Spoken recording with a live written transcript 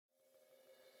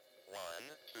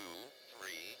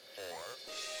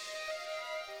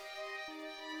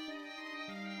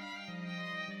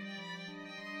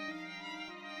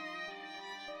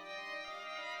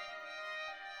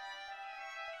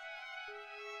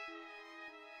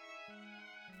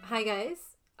Hi guys,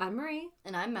 I'm Marie.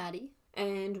 And I'm Maddie.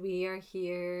 And we are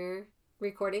here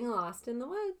recording Lost in the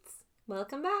Woods.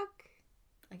 Welcome back.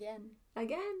 Again.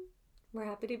 We're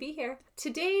happy to be here.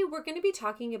 Today we're going to be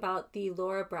talking about the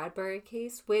Laura Bradbury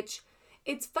case, which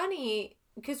it's funny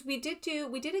because we did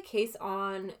a case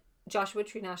on Joshua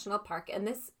Tree National Park, and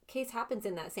this case happens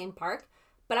in that same park,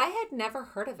 but I had never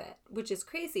heard of it, which is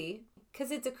crazy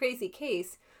because it's a crazy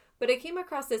case. But I came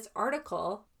across this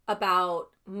article about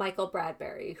Michael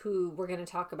Bradbury, who we're going to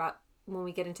talk about when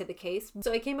we get into the case.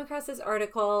 So I came across this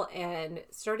article and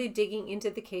started digging into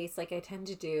the case like I tend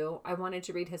to do. I wanted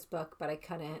to read his book, but I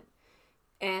couldn't.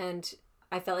 And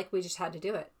I felt like we just had to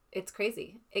do it. It's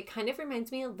crazy. It kind of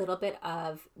reminds me a little bit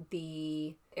of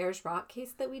the Ayers Rock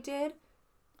case that we did.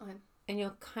 Okay. And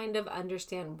you'll kind of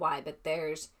understand why, but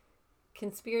there's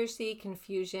conspiracy,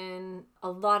 confusion,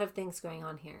 a lot of things going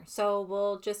on here. So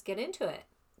we'll just get into it.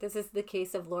 This is the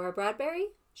case of Laura Bradbury.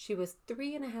 She was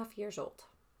 3.5 years old.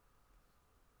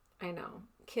 I know.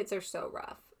 Kids are so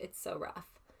rough. It's so rough.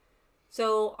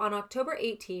 So on October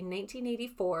 18,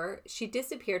 1984, she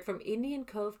disappeared from Indian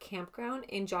Cove Campground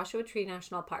in Joshua Tree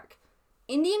National Park.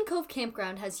 Indian Cove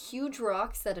Campground has huge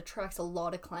rocks that attracts a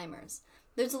lot of climbers.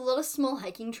 There's a lot of small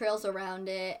hiking trails around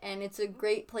it, and it's a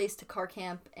great place to car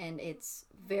camp, and it's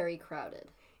very crowded.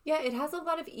 Yeah, it has a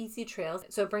lot of easy trails,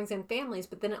 so it brings in families,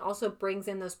 but then it also brings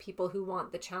in those people who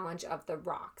want the challenge of the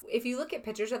rocks. If you look at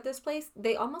pictures of this place,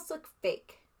 they almost look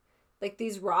fake. Like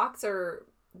these rocks are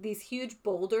these huge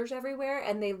boulders everywhere,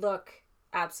 and they look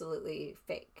absolutely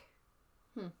fake.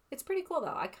 It's pretty cool,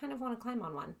 though. I kind of want to climb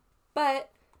on one.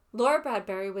 But Laura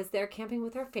Bradbury was there camping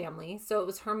with her family, so it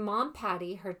was her mom,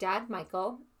 Patty, her dad,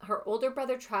 Michael, her older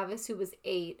brother, Travis, who was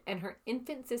 8, and her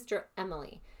infant sister,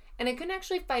 Emily. And I couldn't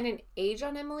actually find an age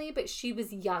on Emily, but she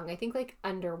was young. I think like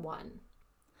under 1.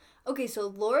 Okay, so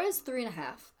Laura's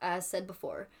 3.5, as said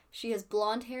before. She has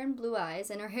blonde hair and blue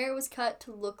eyes, and her hair was cut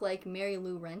to look like Mary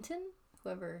Lou Renton,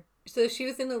 whoever. So she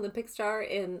was an Olympic star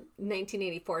in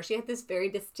 1984. She had this very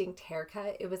distinct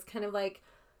haircut. It was kind of like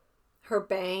her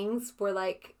bangs were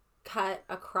like cut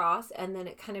across, and then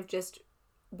it kind of just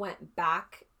went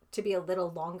back to be a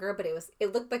little longer, but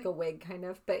it looked like a wig kind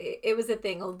of, but it was a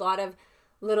thing. A lot of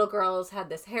little girls had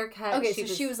this haircut. Okay,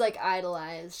 she was like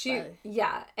idolized.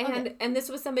 Yeah, and this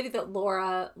was somebody that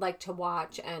Laura liked to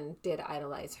watch and did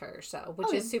idolize her, so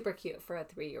which is super cute for a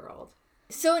 3-year-old.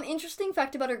 So an interesting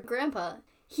fact about her grandpa,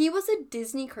 he was a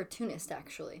Disney cartoonist,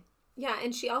 actually. Yeah,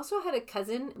 and she also had a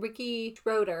cousin, Ricky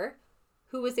Schroeder,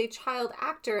 who was a child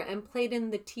actor and played in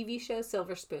the TV show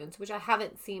Silver Spoons, which I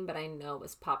haven't seen, but I know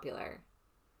was popular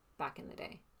back in the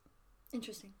day.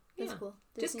 Interesting. That's cool.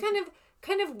 Just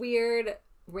kind of weird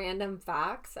random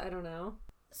facts. I don't know.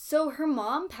 So her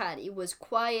mom, Patty, was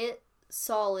quiet,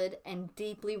 solid, and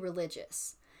deeply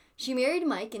religious. She married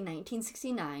Mike in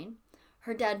 1969.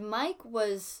 Her dad, Mike,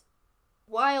 was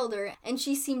wilder, and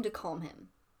she seemed to calm him.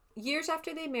 Years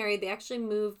after they married, they actually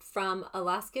moved from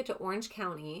Alaska to Orange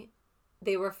County.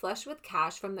 They were flush with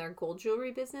cash from their gold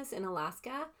jewelry business in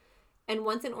Alaska. And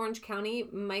once in Orange County,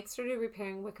 Mike started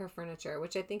repairing wicker furniture,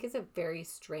 which I think is a very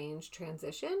strange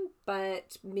transition,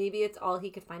 but maybe it's all he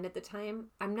could find at the time.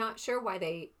 I'm not sure why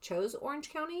they chose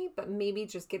Orange County, but maybe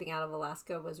just getting out of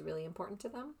Alaska was really important to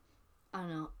them. I don't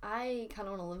know. I kind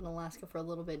of want to live in Alaska for a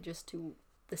little bit just to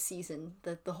the season,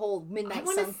 the whole midnight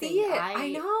sun thing. It. I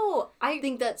know. I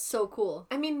think that's so cool.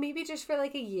 I mean, maybe just for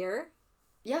like a year.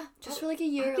 Yeah, just for like a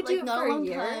year, like not a long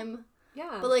time.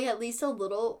 Yeah. But like at least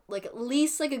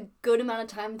a good amount of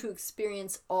time to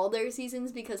experience all their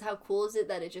seasons, because how cool is it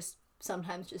that it just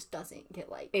sometimes just doesn't get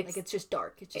light. It's just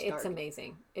dark. It's dark.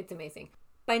 Amazing. It's amazing.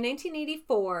 By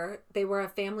 1984, they were a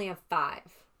family of 5.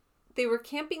 They were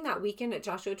camping that weekend at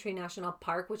Joshua Tree National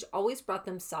Park, which always brought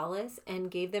them solace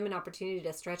and gave them an opportunity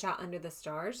to stretch out under the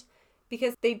stars,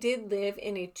 because they did live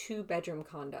in a 2-bedroom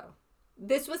condo.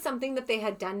 This was something that they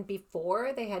had done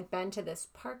before. They had been to this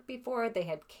park before. They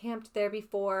had camped there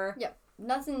before. Yeah,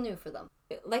 nothing new for them.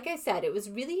 Like I said, it was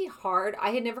really hard.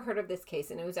 I had never heard of this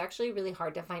case, and it was actually really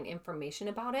hard to find information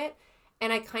about it.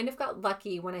 And I kind of got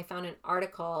lucky when I found an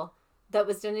article that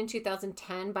was done in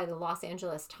 2010 by the Los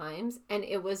Angeles Times. And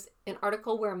it was an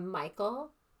article where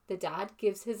Michael, the dad,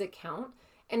 gives his account.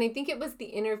 And I think it was the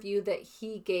interview that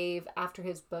he gave after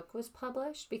his book was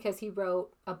published, because he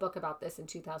wrote a book about this in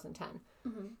 2010.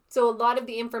 Mm-hmm. So a lot of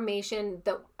the information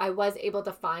that I was able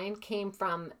to find came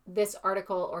from this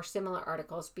article or similar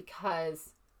articles,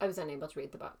 because I was unable to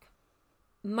read the book.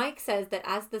 Mike says that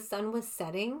as the sun was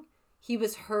setting, he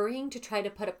was hurrying to try to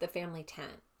put up the family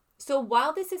tent. So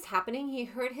while this is happening, he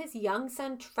heard his young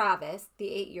son, Travis, the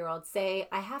 8-year-old, say,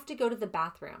 "I have to go to the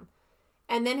bathroom."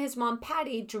 And then his mom,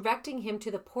 Patty, directing him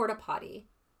to the porta potty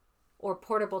or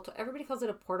portable. Everybody calls it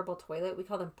a portable toilet. We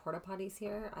call them porta potties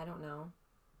here. I don't know.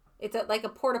 It's like a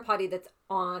porta potty that's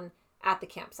on at the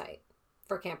campsite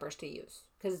for campers to use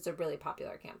because it's a really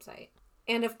popular campsite.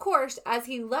 And of course, as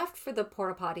he left for the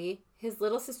porta potty, his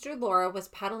little sister Laura was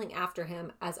paddling after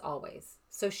him as always.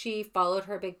 So she followed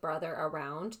her big brother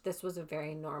around. This was a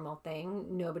very normal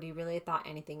thing. Nobody really thought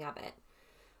anything of it.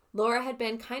 Laura had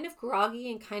been kind of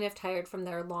groggy and kind of tired from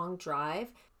their long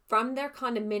drive. From their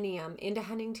condominium into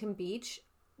Huntington Beach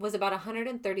was about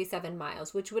 137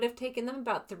 miles, which would have taken them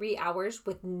about 3 hours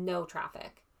with no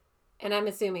traffic. And I'm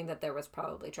assuming that there was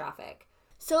probably traffic.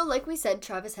 So, like we said,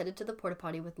 Travis headed to the porta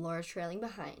potty with Laura trailing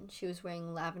behind. She was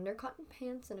wearing lavender cotton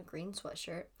pants and a green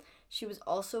sweatshirt. She was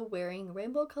also wearing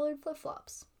rainbow-colored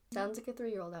flip-flops. Sounds like a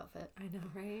 3-year-old outfit. I know,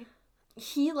 right?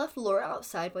 He left Laura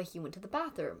outside while he went to the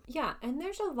bathroom. Yeah, and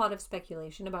there's a lot of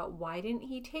speculation about why didn't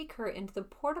he take her into the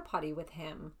porta potty with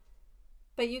him.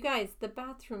 But you guys, the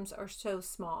bathrooms are so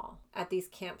small at these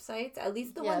campsites, at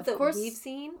least the ones that we've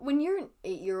seen. When you're an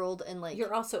 8-year-old and like...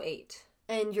 You're also 8.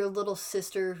 And your little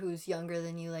sister who's younger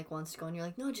than you like wants to go and you're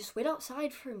like, no, just wait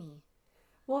outside for me.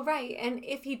 Well, right. And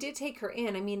if he did take her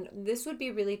in, I mean, this would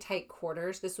be really tight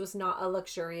quarters. This was not a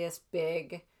luxurious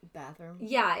big bathroom.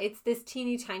 Yeah, it's this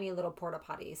teeny tiny little porta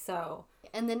potty. So.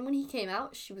 And then when he came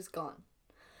out, she was gone.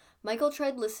 Michael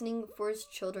tried listening for his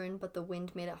children, but the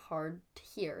wind made it hard to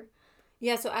hear.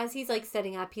 Yeah, so as he's like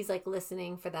setting up, he's like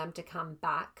listening for them to come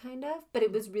back kind of. But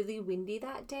it was really windy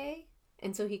that day.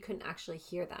 And so he couldn't actually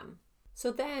hear them.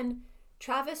 So then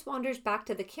Travis wanders back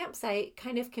to the campsite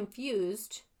kind of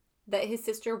confused that his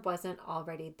sister wasn't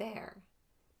already there.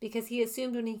 Because he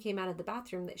assumed when he came out of the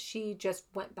bathroom that she just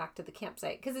went back to the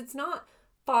campsite. Because it's not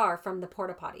far from the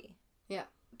porta potty. Yeah.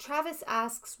 Travis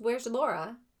asks, "Where's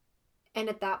Laura?" And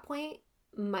at that point,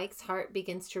 Mike's heart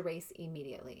begins to race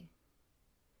immediately.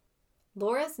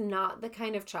 Laura's not the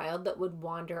kind of child that would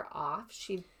wander off.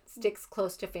 She sticks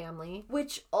close to family.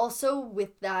 Which also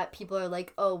with that, people are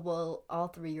like, oh, well, all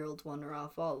 3-year-olds wander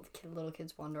off. All little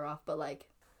kids wander off. But like,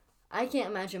 I can't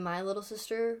imagine my little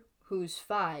sister, who's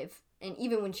 5, and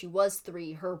even when she was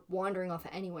 3, her wandering off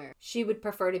anywhere. She would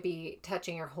prefer to be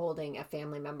touching or holding a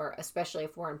family member, especially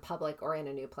if we're in public or in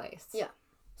a new place. Yeah.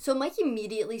 So Mike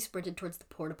immediately sprinted towards the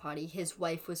porta potty. His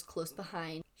wife was close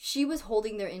behind. She was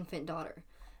holding their infant daughter.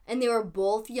 And they were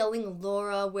both yelling,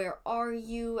 "Laura, where are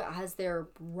you?" as they're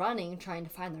running, trying to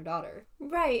find their daughter.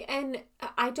 Right. And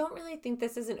I don't really think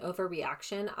this is an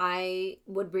overreaction. I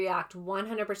would react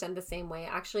 100% the same way.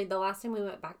 Actually, the last time we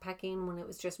went backpacking when it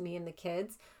was just me and the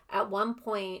kids, at one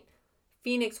point,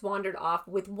 Phoenix wandered off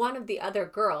with one of the other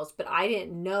girls, but I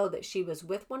didn't know that she was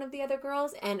with one of the other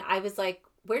girls. And I was like,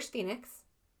 "Where's Phoenix?"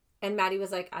 And Maddie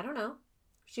was like, "I don't know.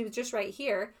 She was just right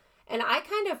here." And I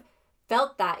kind of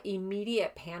felt that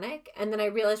immediate panic. And then I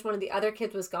realized one of the other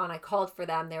kids was gone. I called for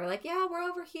them. They were like, "Yeah, we're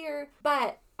over here."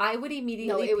 But I would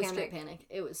immediately No, it was panic. straight panic.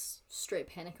 It was straight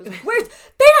panic. It was like, "Where's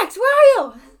Phoenix? Where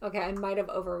are you?" Okay, I might have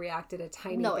overreacted a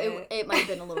tiny bit. No, it might have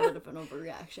been a little bit of an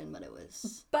overreaction, but it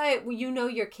was... But you know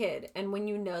your kid. And when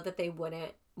you know that they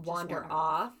wouldn't wander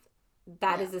off,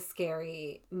 that is a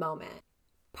scary moment.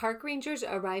 Park rangers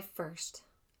arrive first,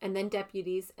 and then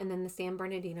deputies, and then the San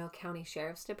Bernardino County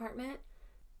Sheriff's Department.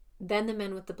 Then the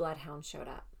men with the bloodhounds showed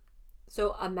up.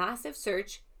 So a massive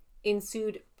search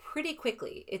ensued pretty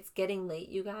quickly. It's getting late,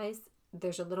 you guys.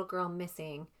 There's a little girl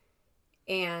missing,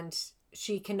 and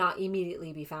she cannot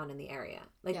immediately be found in the area.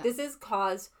 This is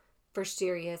cause for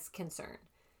serious concern.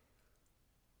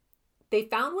 They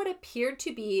found what appeared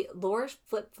to be Laura's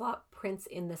flip-flop prints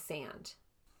in the sand.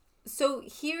 So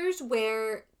here's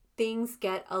where things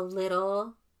get a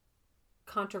little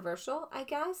controversial, I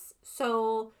guess.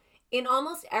 So in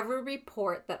almost every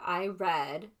report that I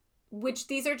read, which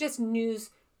these are just news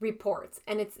reports,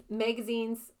 and it's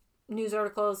magazines, news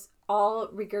articles, all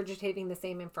regurgitating the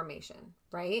same information,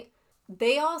 right?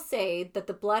 They all say that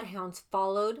the bloodhounds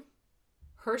followed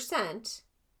her scent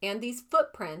and these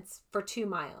footprints for 2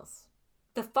 miles.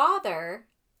 The father,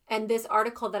 and this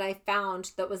article that I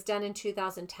found that was done in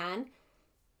 2010,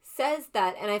 says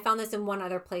that, and I found this in one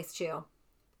other place too,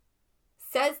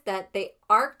 says that they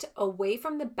arced away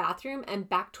from the bathroom and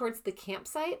back towards the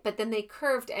campsite, but then they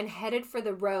curved and headed for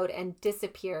the road and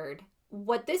disappeared.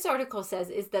 What this article says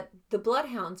is that the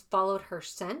bloodhounds followed her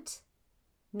scent,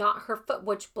 not her foot,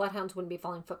 which bloodhounds wouldn't be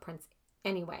following footprints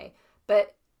anyway.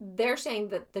 But they're saying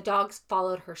that the dogs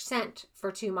followed her scent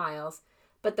for 2 miles,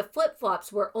 but the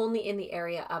flip-flops were only in the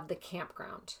area of the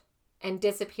campground and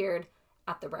disappeared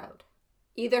at the road.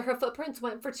 Either her footprints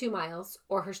went for 2 miles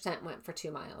or her scent went for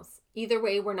 2 miles. Either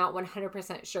way, we're not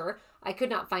 100% sure. I could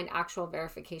not find actual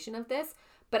verification of this,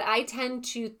 but I tend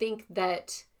to think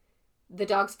that the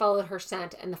dogs followed her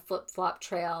scent and the flip-flop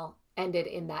trail ended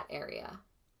in that area.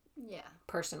 Yeah.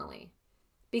 Personally.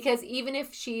 Because even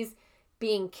if she's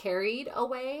being carried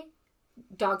away,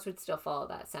 dogs would still follow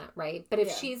that scent, right? But if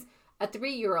she's a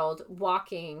 3-year-old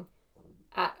walking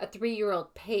at a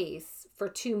 3-year-old pace for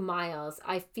 2 miles,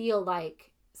 I feel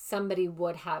like somebody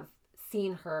would have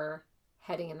seen her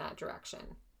heading in that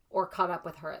direction or caught up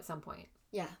with her at some point.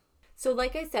 Yeah. So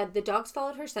like I said, the dogs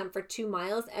followed her scent for 2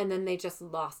 miles and then they just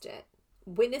lost it.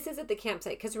 Witnesses at the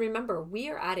campsite, because remember, we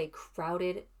are at a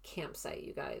crowded campsite,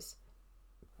 you guys.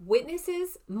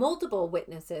 Multiple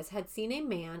witnesses had seen a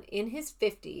man in his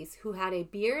 50s who had a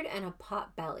beard and a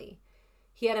pot belly.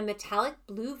 He had a metallic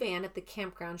blue van at the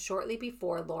campground shortly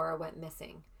before Laura went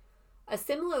missing. A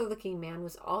similar looking man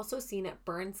was also seen at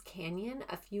Burns Canyon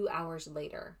a few hours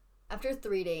later. After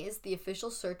 3 days, the official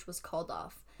search was called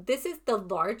off. This is the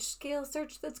large-scale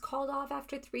search that's called off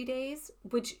after 3 days,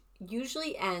 which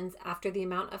usually ends after the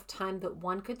amount of time that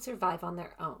one could survive on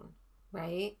their own,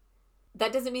 right?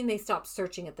 That doesn't mean they stop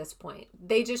searching at this point.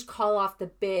 They just call off the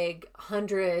big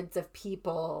hundreds of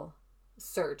people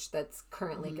search that's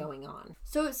currently going on.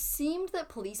 So it seemed that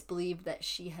police believed that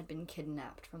she had been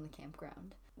kidnapped from the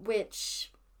campground,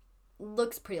 which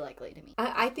looks pretty likely to me.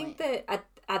 I think that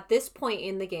at this point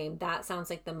in the game, that sounds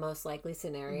like the most likely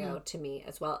scenario to me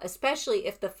as well, especially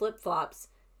if the flip-flops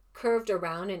curved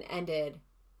around and ended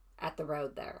at the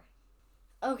road there.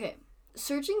 Okay.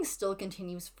 Searching still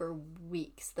continues for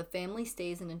weeks. The family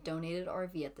stays in a donated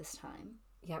RV at this time.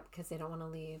 Yep, because they don't want to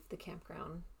leave the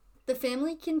campground. The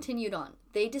family continued on.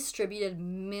 They distributed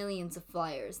millions of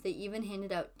flyers. They even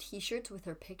handed out t-shirts with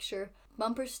her picture,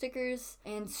 bumper stickers,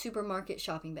 and supermarket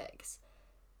shopping bags.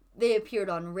 They appeared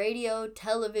on radio,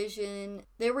 television.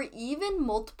 There were even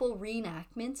multiple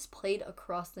reenactments played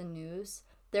across the news.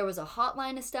 There was a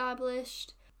hotline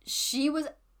established. She was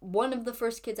one of the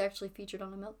first kids actually featured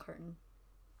on a milk carton.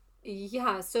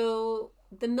 Yeah, so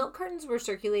the milk cartons were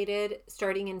circulated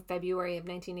starting in February of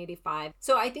 1985.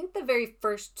 So I think the very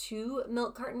first 2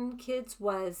 milk carton kids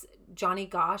was Johnny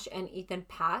Gosh and Ethan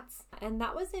Patz. And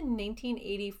that was in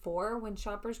 1984 when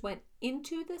shoppers went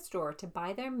into the store to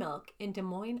buy their milk in Des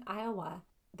Moines, Iowa.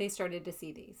 They started to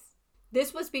see these.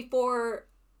 This was before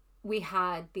we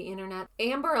had the internet.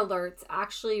 Amber Alerts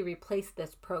actually replaced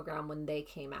this program when they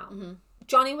came out. Mm-hmm.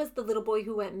 Johnny was the little boy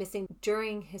who went missing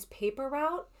during his paper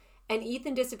route, and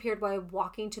Ethan disappeared while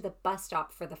walking to the bus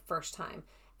stop for the first time.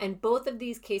 And both of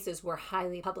these cases were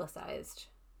highly publicized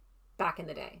back in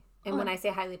the day. And when I say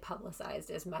highly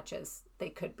publicized, as much as they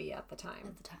could be at the time.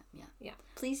 At the time, yeah. Yeah.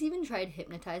 Police even tried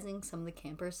hypnotizing some of the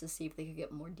campers to see if they could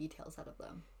get more details out of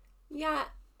them. Yeah,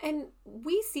 and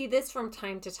we see this from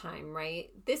time to time, right?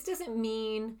 This doesn't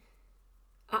mean...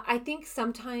 I think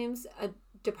sometimes a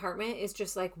department is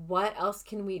just like, what else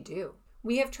can we do?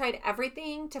 We have tried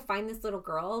everything to find this little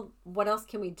girl. What else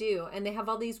can we do? And they have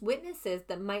all these witnesses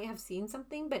that might have seen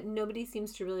something, but nobody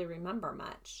seems to really remember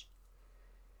much.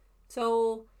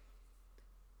 So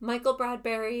Michael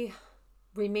Bradbury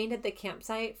remained at the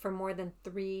campsite for more than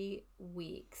 3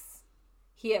 weeks.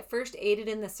 He at first aided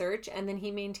in the search, and then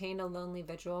he maintained a lonely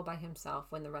vigil by himself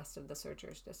when the rest of the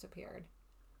searchers disappeared.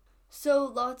 So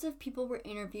lots of people were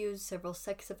interviewed. Several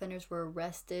sex offenders were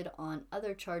arrested on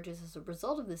other charges as a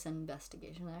result of this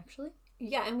investigation, actually.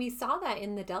 Yeah, and we saw that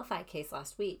in the Delphi case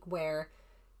last week, where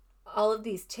all of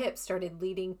these tips started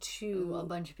leading to... a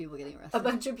bunch of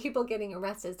people getting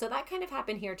arrested. So that kind of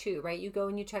happened here too, right? You go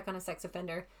and you check on a sex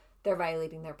offender. They're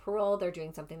violating their parole. They're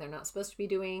doing something they're not supposed to be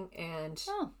doing. And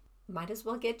might as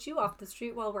well get you off the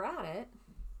street while we're at it.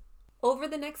 Over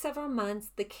the next several months,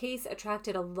 the case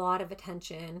attracted a lot of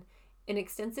attention. An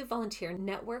extensive volunteer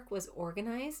network was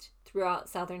organized throughout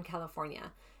Southern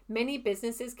California. Many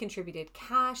businesses contributed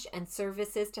cash and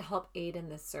services to help aid in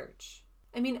the search.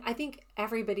 I mean, I think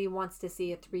everybody wants to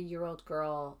see a 3-year-old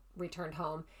girl returned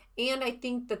home. And I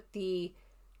think that the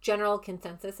general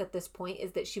consensus at this point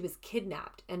is that she was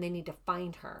kidnapped and they need to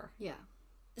find her. Yeah.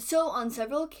 So on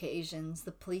several occasions,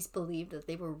 the police believed that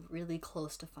they were really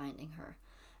close to finding her.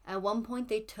 At one point,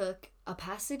 they took a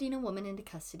Pasadena woman into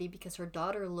custody because her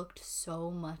daughter looked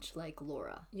so much like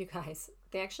Laura. You guys,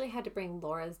 they actually had to bring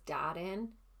Laura's dad in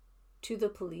to the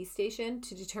police station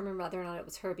to determine whether or not it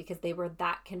was her because they were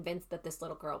that convinced that this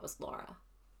little girl was Laura.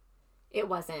 It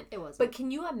wasn't. But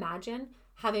can you imagine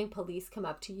having police come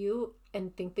up to you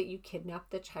and think that you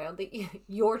kidnapped the child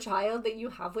your child that you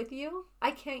have with you? I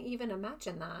can't even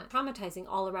imagine that. Traumatizing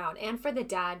all around. And for the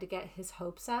dad to get his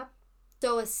hopes up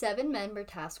So a 7-member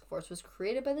task force was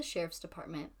created by the sheriff's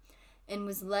department and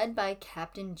was led by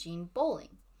Captain Gene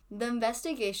Bowling. The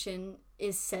investigation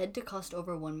is said to cost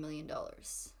over $1 million.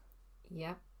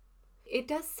 Yep. It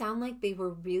does sound like they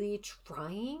were really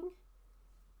trying.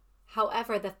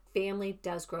 However, the family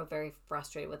does grow very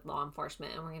frustrated with law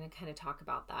enforcement, and we're going to kind of talk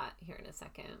about that here in a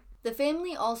second. The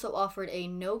family also offered a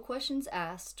no questions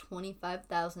asked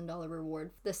 $25,000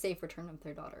 reward for the safe return of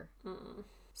their daughter.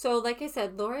 So, like I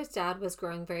said, Laura's dad was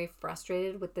growing very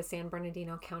frustrated with the San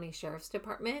Bernardino County Sheriff's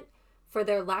Department for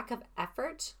their lack of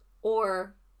effort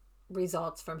or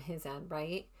results from his end,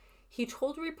 right? He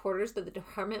told reporters that the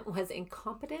department was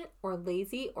incompetent or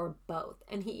lazy or both,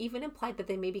 and he even implied that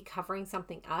they may be covering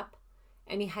something up,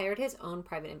 and he hired his own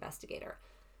private investigator.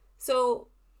 So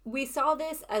we saw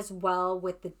this as well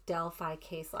with the Delphi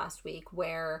case last week,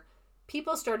 where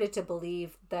people started to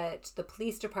believe that the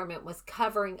police department was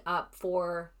covering up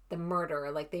for the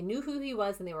murderer. Like, they knew who he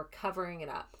was and they were covering it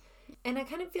up. And I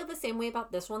kind of feel the same way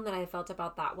about this one that I felt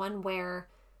about that one, where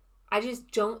I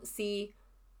just don't see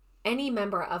any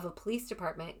member of a police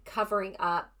department covering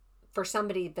up for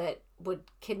somebody that would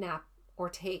kidnap or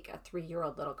take a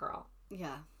 3-year-old little girl.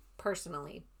 Yeah.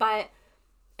 Personally. But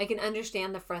I can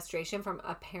understand the frustration from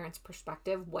a parent's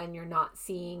perspective when you're not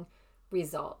seeing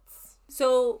results.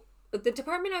 So the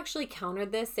department actually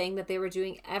countered this, saying that they were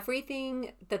doing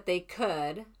everything that they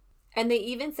could. And they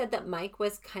even said that Mike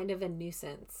was kind of a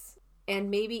nuisance and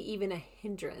maybe even a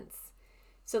hindrance.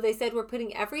 So they said, we're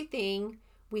putting everything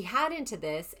we had into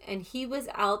this, and he was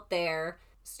out there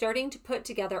starting to put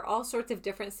together all sorts of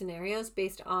different scenarios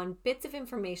based on bits of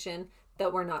information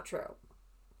that were not true.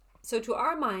 So to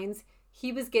our minds,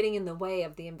 he was getting in the way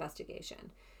of the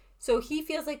investigation. So he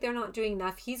feels like they're not doing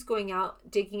enough. He's going out,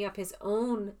 digging up his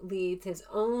own leads, his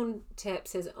own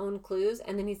tips, his own clues,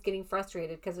 and then he's getting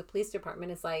frustrated because the police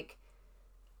department is like,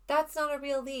 that's not a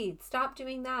real lead. Stop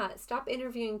doing that. Stop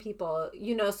interviewing people.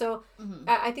 So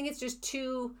I think it's just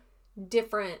two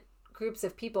different groups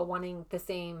of people wanting the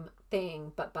same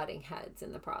thing but butting heads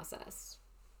in the process.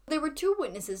 There were 2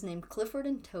 witnesses named Clifford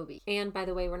and Toby. And by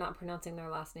the way, we're not pronouncing their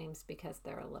last names because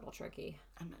they're a little tricky.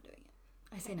 I'm not doing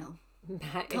it. I say no.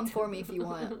 Come for me if you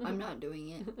want. I'm not doing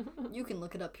it. You can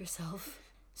look it up yourself.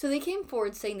 So they came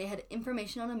forward saying they had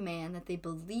information on a man that they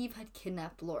believe had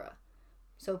kidnapped Laura.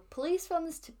 So police found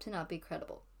this tip to not be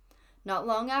credible. Not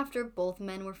long after, both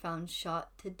men were found shot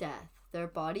to death. Their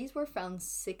bodies were found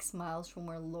 6 miles from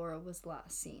where Laura was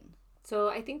last seen. So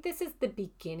I think this is the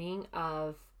beginning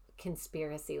of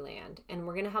conspiracy land. And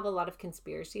we're going to have a lot of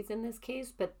conspiracies in this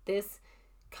case, but this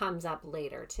comes up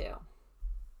later too.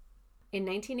 In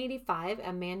 1985,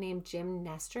 a man named Jim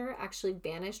Nestor actually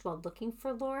vanished while looking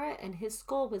for Laura, and his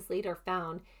skull was later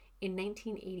found in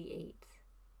 1988.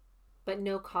 But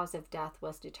no cause of death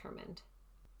was determined.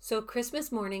 So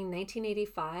Christmas morning,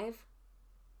 1985,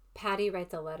 Patty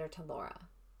writes a letter to Laura.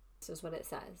 This is what it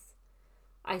says.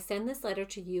 I send this letter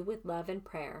to you with love and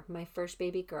prayer, my first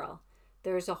baby girl.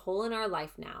 There is a hole in our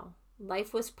life now.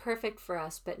 Life was perfect for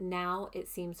us, but now it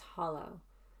seems hollow.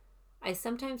 I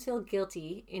sometimes feel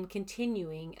guilty in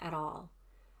continuing at all.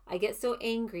 I get so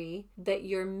angry that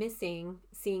you're missing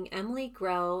seeing Emily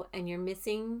grow and you're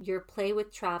missing your play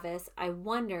with Travis. I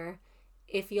wonder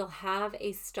if you'll have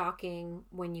a stocking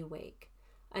when you wake.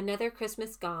 Another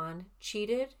Christmas gone,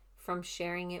 cheated from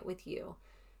sharing it with you.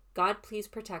 God, please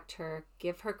protect her.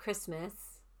 Give her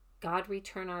Christmas. God,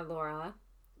 return our Laura.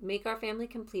 Make our family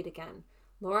complete again.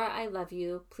 Laura, I love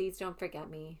you. Please don't forget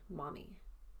me. Mommy.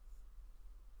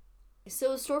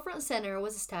 So a storefront center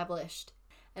was established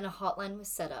and a hotline was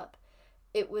set up.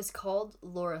 It was called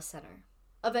Laura Center.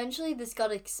 Eventually, this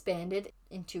got expanded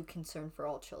into Concern for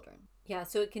All Children. Yeah,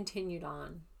 so it continued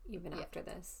on even after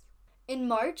this. In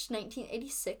March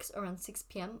 1986, around 6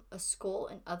 p.m., a skull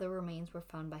and other remains were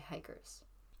found by hikers.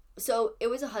 So it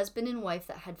was a husband and wife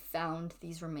that had found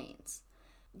these remains.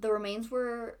 The remains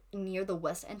were near the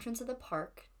west entrance of the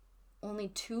park, only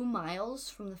 2 miles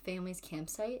from the family's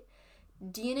campsite.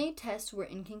 DNA tests were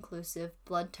inconclusive.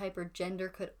 Blood type or gender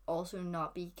could also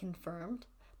not be confirmed,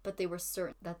 but they were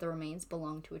certain that the remains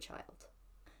belonged to a child.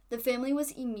 The family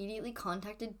was immediately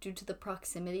contacted due to the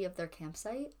proximity of their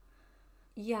campsite.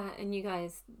 Yeah, and you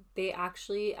guys, they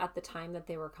actually, at the time that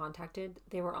they were contacted,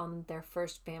 they were on their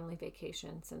first family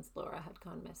vacation since Laura had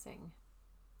gone missing.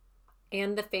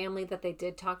 And the family that they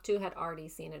did talk to had already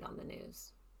seen it on the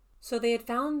news. So they had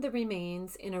found the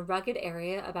remains in a rugged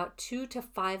area about 2 to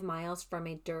 5 miles from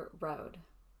a dirt road.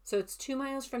 So it's 2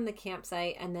 miles from the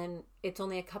campsite, and then it's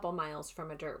only a couple miles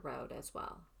from a dirt road as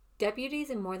well. Deputies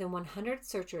and more than 100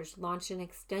 searchers launched an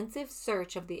extensive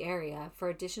search of the area for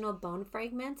additional bone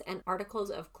fragments and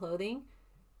articles of clothing,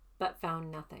 but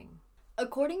found nothing.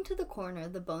 According to the coroner,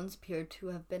 the bones appeared to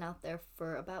have been out there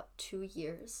for about 2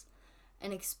 years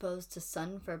and exposed to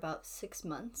sun for about 6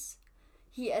 months.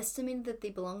 He estimated that they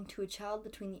belonged to a child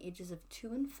between the ages of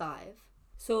 2 and 5.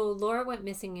 So Laura went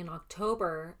missing in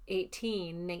October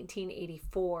 18,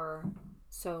 1984.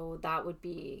 So that would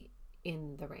be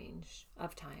in the range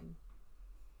of time.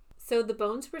 So the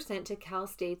bones were sent to Cal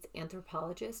State's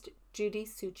anthropologist Judy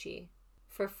Succi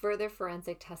for further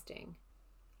forensic testing.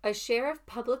 A sheriff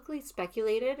publicly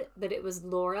speculated that it was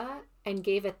Laura and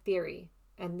gave a theory,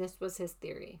 and this was his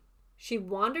theory. She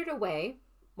wandered away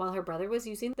while her brother was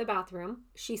using the bathroom.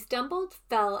 She stumbled,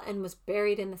 fell, and was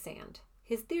buried in the sand.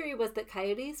 His theory was that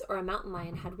coyotes or a mountain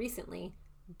lion had recently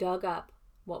dug up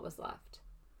what was left.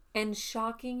 And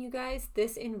shocking, you guys,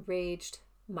 this enraged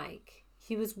Mike.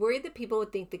 He was worried that people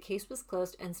would think the case was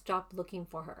closed and stop looking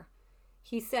for her.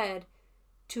 He said,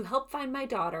 "To help find my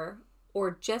daughter,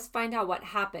 or just find out what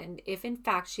happened if in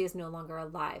fact she is no longer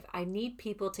alive, I need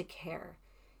people to care,"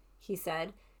 he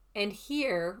said. And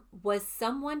here was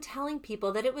someone telling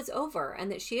people that it was over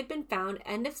and that she had been found,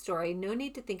 end of story, no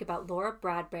need to think about Laura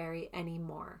Bradbury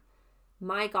anymore.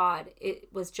 My God,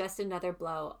 it was just another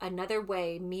blow, another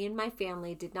way me and my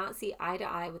family did not see eye to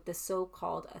eye with the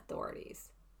so-called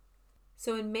authorities.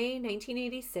 So in May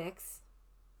 1986,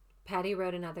 Patty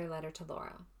wrote another letter to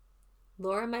Laura.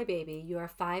 "Laura, my baby, you are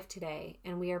 5 today,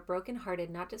 and we are brokenhearted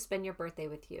not to spend your birthday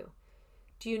with you.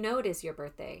 Do you know it is your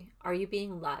birthday? Are you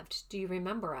being loved? Do you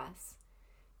remember us?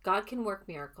 God can work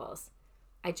miracles.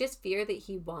 I just fear that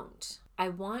he won't. I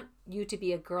want you to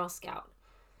be a Girl Scout.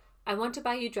 I want to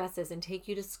buy you dresses and take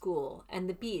you to school and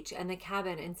the beach and the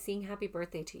cabin and sing happy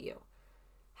birthday to you.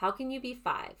 How can you be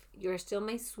 5? You are still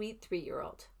my sweet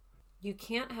 3-year-old. You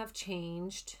can't have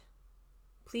changed.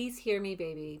 Please hear me,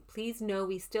 baby. Please know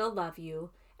we still love you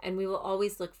and we will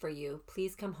always look for you.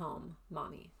 Please come home,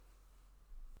 Mommy."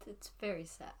 It's very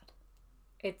sad.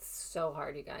 It's so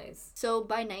hard, you guys. So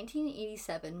by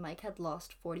 1987, Mike had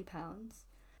lost 40 pounds.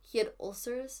 He had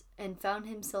ulcers and found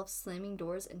himself slamming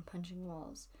doors and punching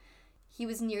walls. He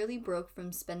was nearly broke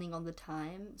from spending all the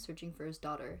time searching for his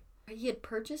daughter. He had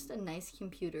purchased a nice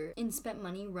computer and spent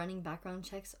money running background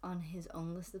checks on his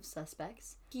own list of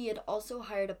suspects. He had also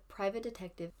hired a private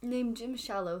detective named Jim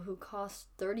Shallow who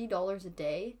cost $30 a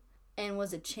day and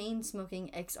was a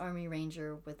chain-smoking ex-Army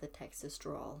Ranger with a Texas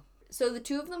drawl. So the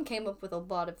two of them came up with a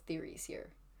lot of theories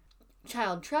here.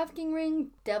 Child trafficking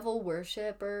ring, devil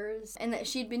worshippers, and that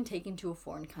she'd been taken to a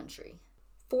foreign country.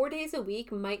 4 days a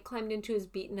week, Mike climbed into his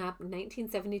beaten-up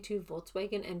 1972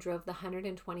 Volkswagen and drove the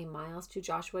 120 miles to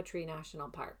Joshua Tree National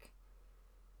Park.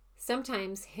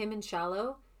 Sometimes him and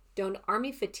Shallow donned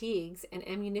army fatigues and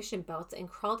ammunition belts and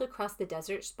crawled across the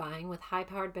desert spying with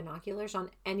high-powered binoculars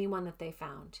on anyone that they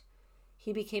found.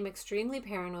 He became extremely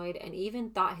paranoid and even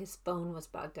thought his phone was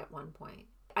bugged at one point.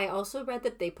 I also read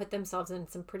that they put themselves in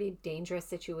some pretty dangerous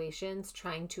situations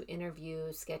trying to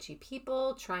interview sketchy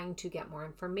people, trying to get more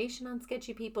information on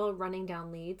sketchy people, running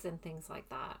down leads and things like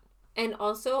that. And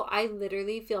also, I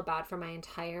literally feel bad for my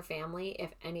entire family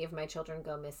if any of my children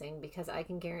go missing because I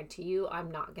can guarantee you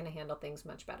I'm not going to handle things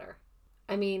much better.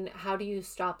 I mean, how do you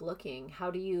stop looking?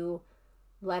 How do you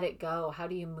let it go? How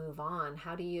do you move on?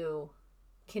 How do you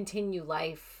continue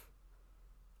life?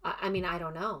 I mean, I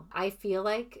don't know. I feel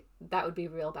like that would be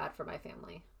real bad for my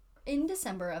family. In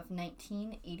December of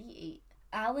 1988,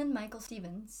 Alan Michael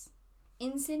Stevens,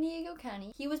 in San Diego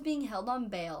County, he was being held on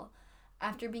bail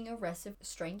after being arrested for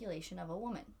strangulation of a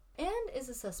woman and is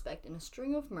a suspect in a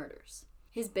string of murders.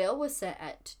 His bail was set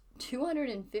at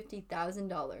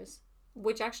 $250,000.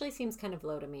 Which actually seems kind of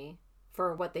low to me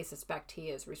for what they suspect he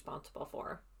is responsible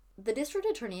for. The district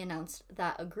attorney announced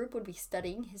that a group would be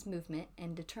studying his movement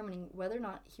and determining whether or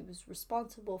not he was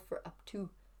responsible for up to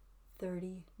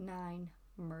 39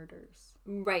 murders.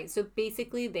 Right, so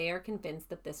basically they are convinced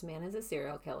that this man is a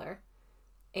serial killer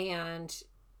and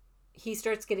he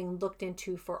starts getting looked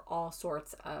into for all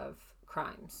sorts of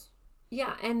crimes.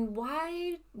 Yeah, and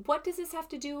what does this have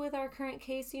to do with our current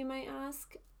case, you might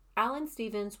ask? Alan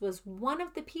Stevens was one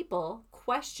of the people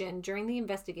questioned during the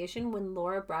investigation when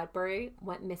Laura Bradbury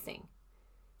went missing.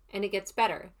 And it gets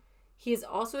better. He is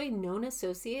also a known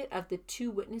associate of the 2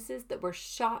 witnesses that were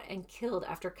shot and killed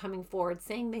after coming forward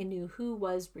saying they knew who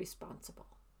was responsible.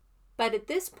 But at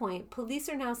this point, police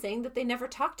are now saying that they never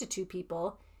talked to 2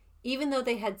 people, even though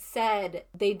they had said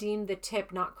they deemed the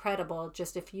tip not credible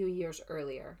just a few years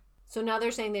earlier. So now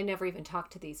they're saying they never even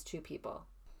talked to these 2 people.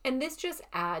 And this just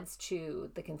adds to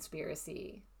the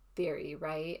conspiracy theory,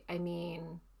 right? I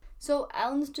mean... So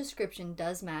Alan's description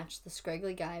does match the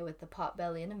scraggly guy with the pot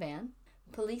belly in a van.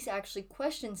 Police actually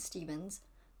questioned Stevens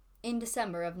in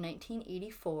December of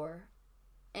 1984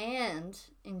 and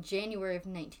in January of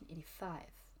 1985.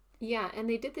 Yeah, and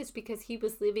they did this because he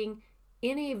was living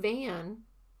in a van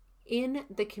in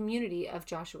the community of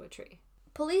Joshua Tree.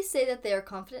 Police say that they are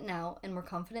confident now and were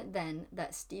confident then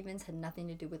that Stevens had nothing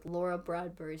to do with Laura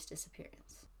Bradbury's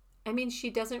disappearance. I mean, she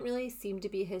doesn't really seem to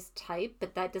be his type,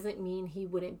 but that doesn't mean he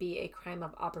wouldn't be a crime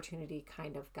of opportunity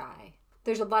kind of guy.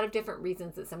 There's a lot of different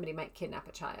reasons that somebody might kidnap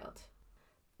a child.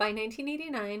 By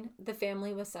 1989, the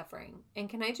family was suffering. And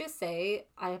can I just say,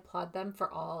 I applaud them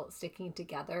for all sticking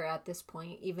together at this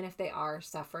point, even if they are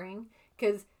suffering,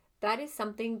 because that is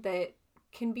something that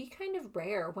can be kind of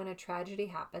rare when a tragedy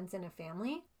happens in a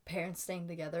family. Parents staying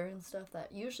together and stuff,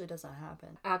 that usually doesn't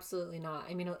happen. Absolutely not.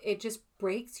 I mean, it just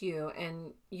breaks you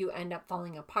and you end up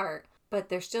falling apart. But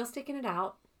they're still sticking it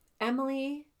out.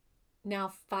 Emily,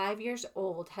 now 5 years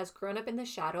old, has grown up in the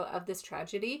shadow of this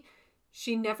tragedy.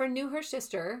 She never knew her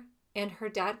sister, and her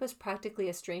dad was practically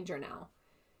a stranger now.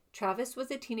 Travis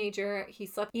was a teenager. He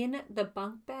slept in the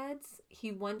bunk beds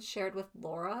he once shared with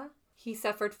Laura. He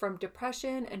suffered from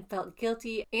depression and felt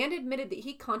guilty and admitted that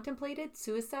he contemplated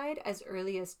suicide as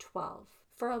early as 12.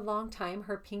 For a long time,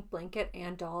 her pink blanket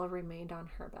and doll remained on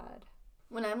her bed.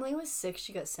 When Emily was 6,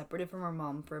 she got separated from her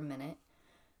mom for a minute.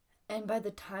 And by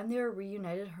the time they were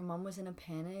reunited, her mom was in a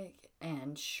panic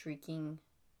and shrieking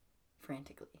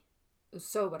frantically.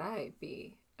 So would I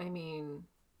be. I mean,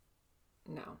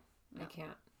 no. I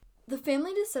can't. The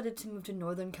family decided to move to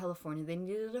Northern California. They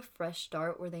needed a fresh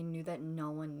start where they knew that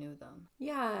no one knew them.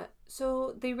 Yeah,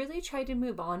 so they really tried to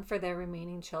move on for their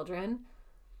remaining children.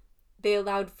 They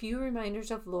allowed few reminders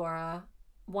of Laura.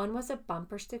 One was a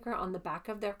bumper sticker on the back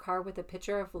of their car with a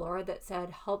picture of Laura that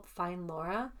said, "Help find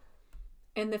Laura."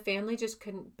 And the family just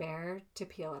couldn't bear to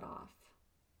peel it off.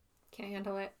 Can't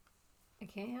handle it. I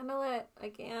can't handle it. I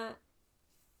can't.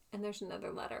 And there's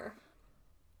another letter.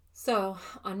 So,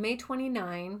 on May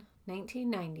 29,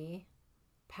 1990,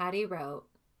 Patty wrote,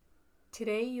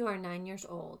 "Today you are 9 years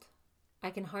old.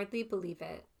 I can hardly believe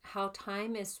it, how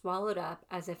time is swallowed up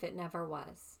as if it never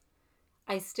was.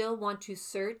 I still want to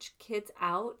search kids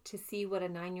out to see what a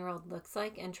 9-year-old looks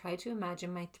like and try to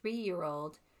imagine my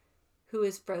 3-year-old who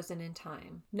is frozen in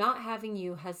time. Not having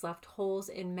you has left holes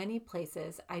in many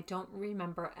places. I don't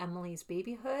remember Emily's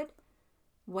babyhood.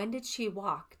 When did she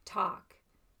walk, talk?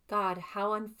 God,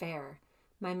 how unfair.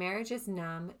 My marriage is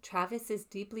numb. Travis is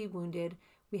deeply wounded.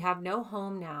 We have no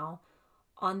home now.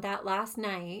 On that last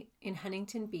night in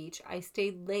Huntington Beach, I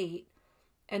stayed late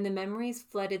and the memories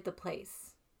flooded the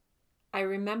place. I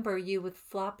remember you with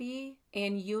Floppy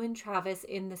and you and Travis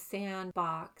in the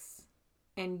sandbox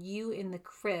and you in the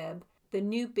crib, the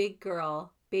new big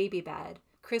girl, baby bed,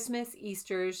 Christmas,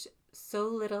 Easter's, so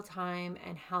little time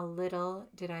and how little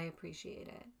did I appreciate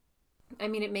it." I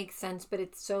mean, it makes sense, but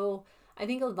it's so, I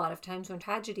think a lot of times when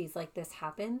tragedies like this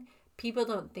happen, people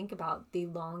don't think about the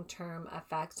long-term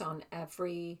effects on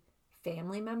every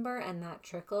family member and that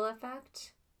trickle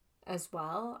effect as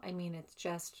well. I mean, it's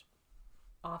just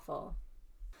awful.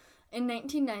 In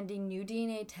 1990, new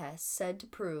DNA tests said to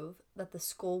prove that the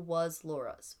skull was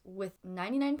Laura's, with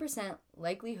 99%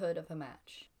 likelihood of a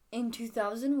match. In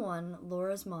 2001,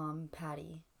 Laura's mom,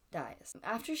 Patty, dies.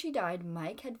 After she died,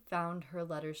 Mike had found her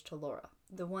letters to Laura,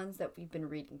 the ones that we've been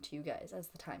reading to you guys as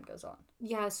the time goes on.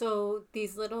 Yeah, so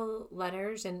these little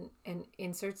letters and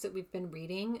inserts that we've been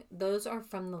reading, those are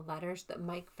from the letters that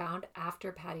Mike found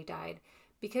after Patty died,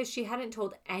 because she hadn't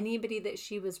told anybody that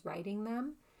she was writing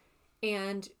them.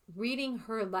 And reading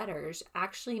her letters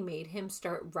actually made him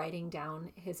start writing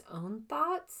down his own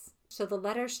thoughts. So the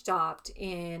letters stopped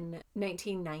in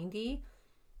 1990.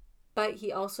 But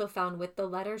he also found with the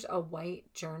letters a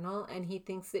white journal, and he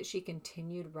thinks that she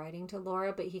continued writing to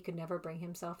Laura, but he could never bring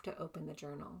himself to open the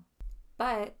journal.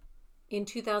 But in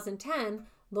 2010,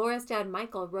 Laura's dad,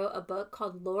 Michael, wrote a book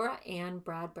called Laura Ann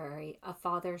Bradbury, A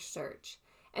Father's Search.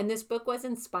 And this book was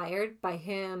inspired by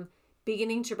him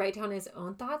beginning to write down his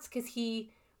own thoughts because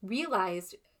he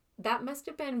realized that must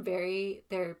have been very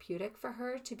therapeutic for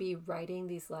her to be writing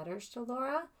these letters to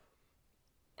Laura,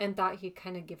 and thought he'd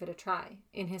kind of give it a try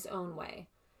in his own way.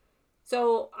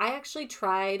 So I actually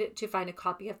tried to find a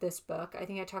copy of this book. I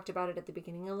think I talked about it at the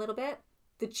beginning a little bit.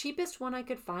 The cheapest one I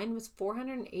could find was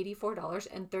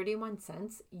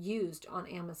 $484.31 used on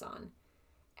Amazon.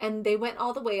 And they went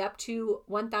all the way up to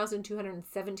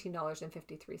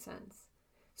 $1,217.53.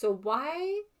 So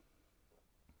why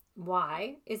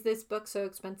is this book so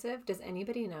expensive? Does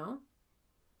anybody know?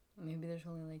 Maybe there's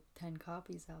only like 10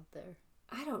 copies out there.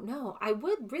 I don't know. I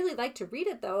would really like to read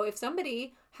it, though. If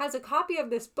somebody has a copy of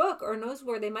this book or knows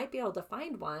where they might be able to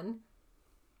find one,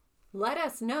 let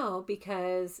us know,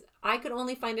 because I could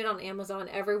only find it on Amazon.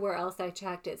 Everywhere else I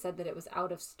checked, it said that it was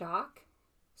out of stock.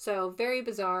 So very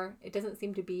bizarre. It doesn't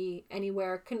seem to be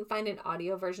anywhere. Couldn't find an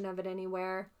audio version of it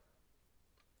anywhere.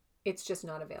 It's just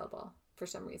not available for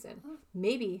some reason.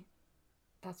 Maybe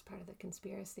that's part of the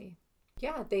conspiracy.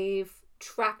 Yeah, they've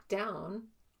tracked down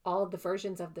all of the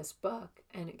versions of this book,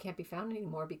 and it can't be found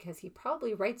anymore because he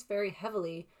probably writes very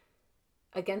heavily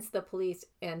against the police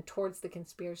and towards the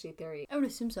conspiracy theory. I would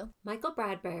assume so. Michael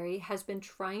Bradbury has been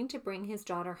trying to bring his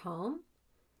daughter home,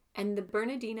 and the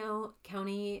Bernardino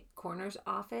County Coroner's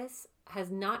Office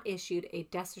has not issued a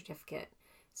death certificate,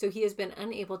 so he has been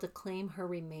unable to claim her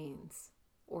remains,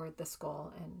 or the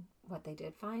skull and what they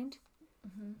did find.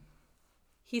 Mm-hmm.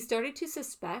 He started to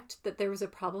suspect that there was a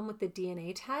problem with the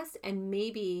DNA test, and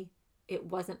maybe it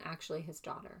wasn't actually his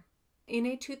daughter. In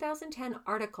a 2010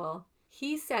 article,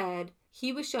 he said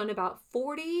he was shown about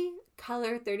 40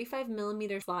 color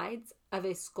 35mm slides of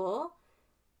a skull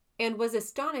and was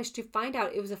astonished to find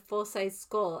out it was a full-size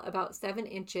skull about 7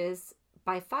 inches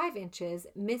by 5 inches,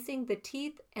 missing the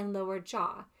teeth and lower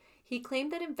jaw. He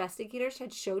claimed that investigators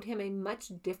had showed him a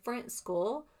much different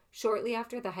skull shortly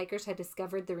after the hikers had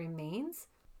discovered the remains.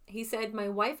 He said, "My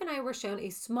wife and I were shown a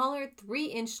smaller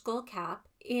 3-inch skull cap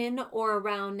in or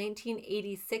around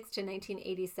 1986 to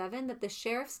 1987 that the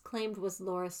sheriffs claimed was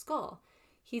Laura's skull.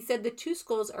 He said the two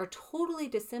skulls are totally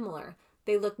dissimilar.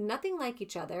 They look nothing like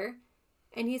each other.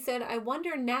 And he said, I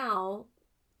wonder now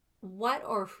what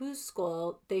or whose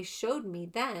skull they showed me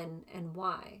then and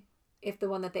why. If the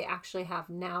one that they actually have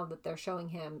now that they're showing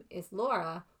him is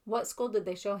Laura, what skull did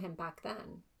they show him back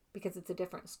then? Because it's a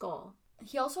different skull."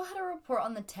 He also had a report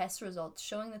on the test results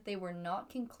showing that they were not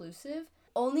conclusive.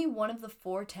 Only one of the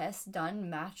 4 tests done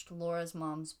matched Laura's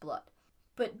mom's blood,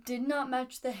 but did not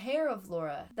match the hair of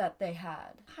Laura that they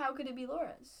had. How could it be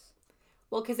Laura's?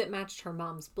 Well, because it matched her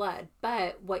mom's blood.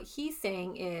 But what he's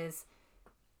saying is,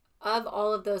 of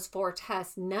all of those 4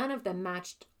 tests, none of them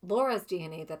matched Laura's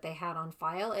DNA that they had on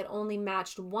file. It only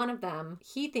matched one of them,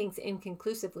 he thinks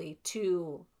inconclusively,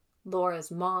 to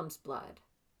Laura's mom's blood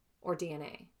or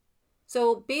DNA.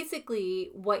 So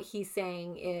basically what he's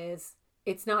saying is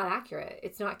it's not accurate.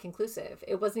 It's not conclusive.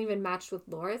 It wasn't even matched with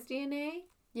Laura's DNA.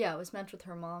 Yeah, it was matched with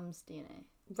her mom's DNA.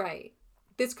 Right.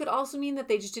 This could also mean that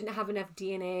they just didn't have enough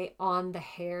DNA on the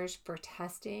hairs for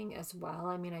testing as well.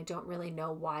 I mean, I don't really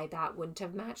know why that wouldn't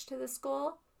have matched to the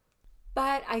skull.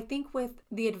 But I think with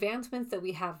the advancements that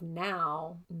we have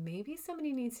now, maybe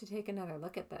somebody needs to take another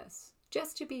look at this,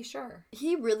 just to be sure.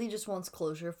 He really just wants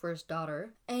closure for his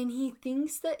daughter, and he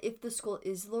thinks that if the skull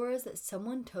is Laura's, that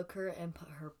someone took her and put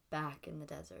her back in the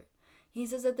desert. He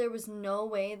says that there was no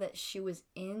way that she was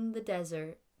in the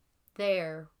desert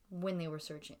there when they were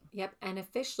searching. Yep, and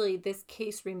officially this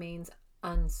case remains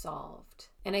unsolved.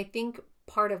 And I think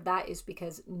part of that is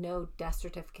because no death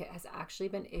certificate has actually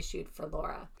been issued for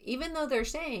Laura. Even though they're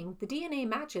saying the DNA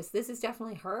matches, this is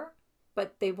definitely her,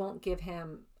 but they won't give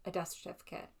him a death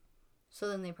certificate. So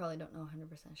then they probably don't know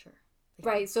 100% sure.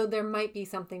 Right, so there might be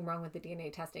something wrong with the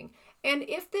DNA testing. And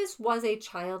if this was a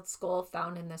child's skull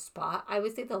found in this spot, I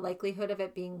would say the likelihood of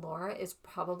it being Laura is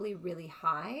probably really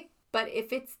high. But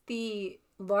if it's the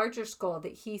larger skull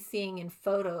that he's seeing in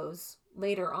photos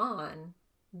later on,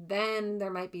 then there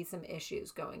might be some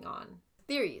issues going on.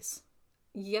 Theories.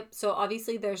 Yep, so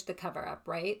obviously there's the cover-up,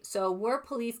 right? So were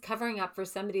police covering up for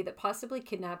somebody that possibly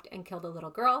kidnapped and killed a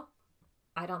little girl?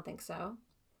 I don't think so.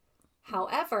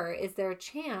 However, is there a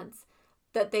chance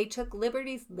that they took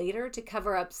liberties later to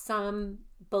cover up some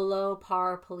below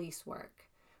par police work?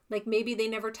 Like maybe they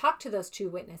never talked to those 2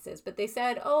 witnesses, but they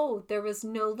said, oh, there was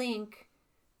no link.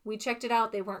 We checked it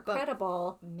out. They weren't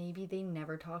credible. Maybe they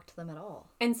never talked to them at all.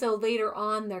 And so later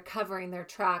on, they're covering their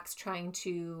tracks, trying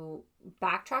to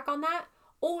backtrack on that.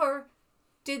 Or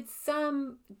did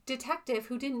some detective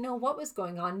who didn't know what was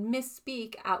going on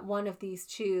misspeak at one of these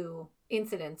 2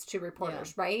 incidents to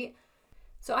reporters, right?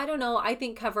 So I don't know. I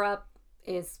think cover up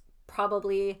is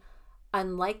probably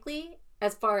unlikely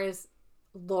as far as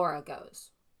Laura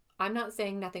goes. I'm not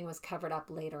saying nothing was covered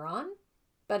up later on,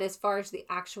 but as far as the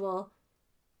actual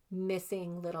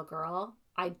missing little girl,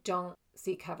 I don't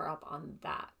see cover up on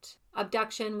that.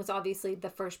 Abduction was obviously the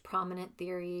first prominent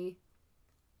theory.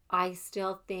 I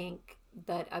still think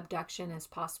that abduction is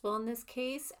possible in this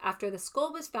case. After the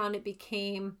skull was found, it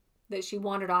became that she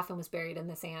wandered off and was buried in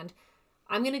the sand.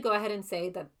 I'm going to go ahead and say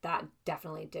that that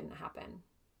definitely didn't happen.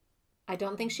 I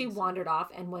don't think she wandered off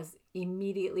and was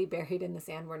immediately buried in the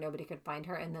sand where nobody could find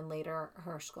her, and then later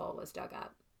her skull was dug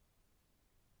up.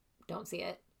 Don't see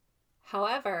it.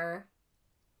 However,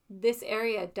 this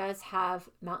area does have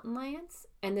mountain lions,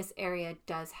 and this area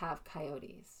does have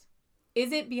coyotes.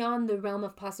 Is it beyond the realm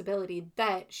of possibility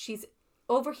that she's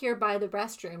over here by the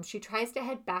restroom? She tries to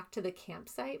head back to the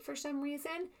campsite for some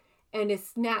reason and is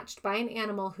snatched by an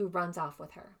animal who runs off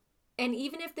with her. And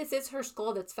even if this is her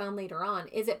skull that's found later on,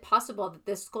 is it possible that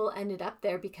this skull ended up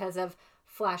there because of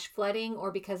flash flooding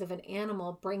or because of an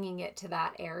animal bringing it to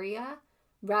that area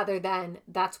rather than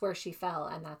that's where she fell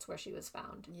and that's where she was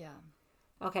found? Yeah.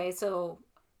 Okay, so,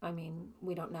 I mean,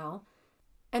 we don't know.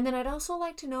 And then I'd also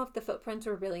like to know if the footprints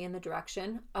were really in the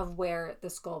direction of where the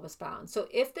skull was found. So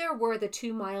if there were the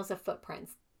 2 miles of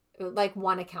footprints, like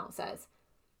one account says,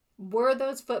 were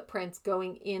those footprints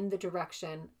going in the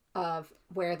direction of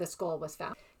where the skull was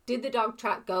found? Did the dog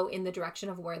track go in the direction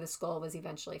of where the skull was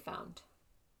eventually found?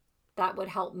 That would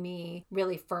help me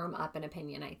really firm up an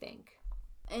opinion, I think.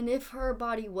 And if her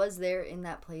body was there in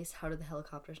that place, how did the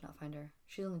helicopters not find her?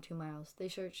 She's only 2 miles. They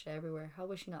searched everywhere. How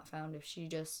was she not found if she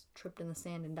just tripped in the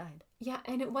sand and died? Yeah,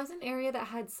 and it was an area that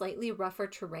had slightly rougher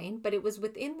terrain, but it was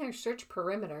within their search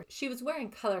perimeter. She was wearing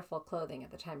colorful clothing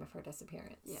at the time of her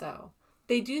disappearance. Yeah. So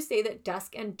they do say that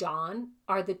dusk and dawn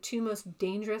are the 2 most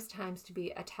dangerous times to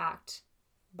be attacked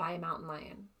by a mountain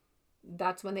lion.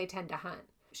 That's when they tend to hunt.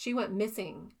 She went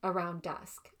missing around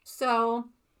dusk. So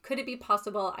could it be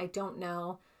possible? I don't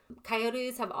know.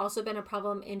 Coyotes have also been a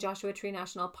problem in Joshua Tree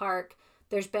National Park.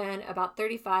 There's been about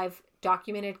 35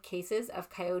 documented cases of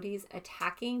coyotes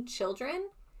attacking children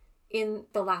in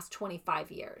the last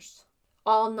 25 years.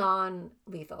 All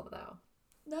non-lethal, though.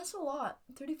 That's a lot.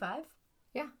 35?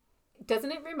 Yeah.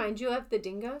 Doesn't it remind you of the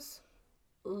dingoes?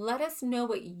 Let us know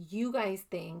what you guys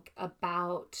think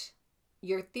about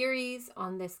your theories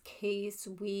on this case.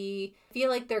 We feel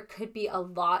like there could be a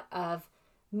lot of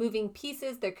moving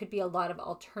pieces. There could be a lot of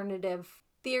alternative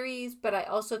theories, but I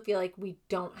also feel like we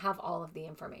don't have all of the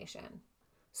information.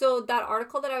 So that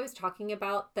article that I was talking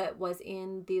about that was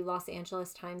in the Los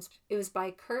Angeles Times, it was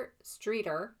by Kurt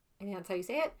Streeter. I think that's how you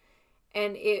say it.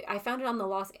 And I found it on the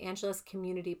Los Angeles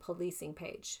Community Policing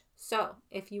page. So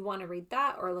if you want to read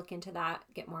that or look into that,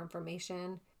 get more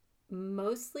information.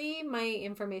 Mostly my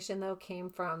information, though, came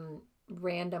from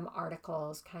random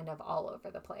articles kind of all over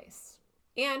the place.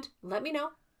 And let me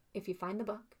know if you find the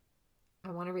book.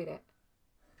 I want to read it.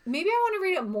 Maybe I want to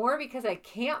read it more because I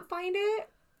can't find it.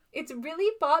 It's really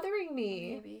bothering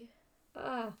me. Maybe.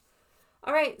 All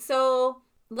right, so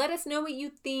let us know what you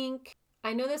think.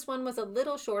 I know this one was a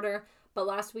little shorter, but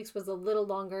last week's was a little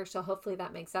longer, so hopefully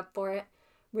that makes up for it.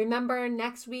 Remember,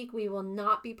 next week we will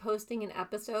not be posting an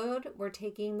episode. We're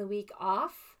taking the week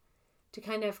off to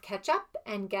kind of catch up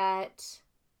and get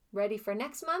ready for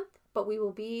next month, but we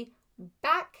will be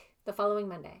back the following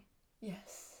Monday.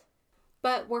 Yes.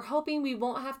 But we're hoping we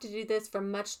won't have to do this for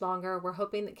much longer. We're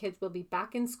hoping that kids will be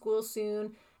back in school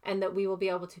soon and that we will be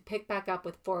able to pick back up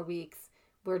with 4 weeks.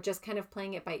 We're just kind of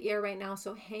playing it by ear right now,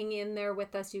 so hang in there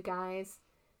with us, you guys.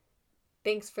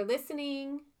 Thanks for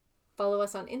listening. Follow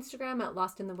us on Instagram at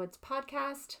Lost in the Woods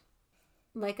Podcast.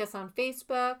 Like us on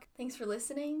Facebook. Thanks for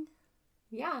listening.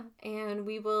 Yeah, and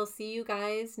we will see you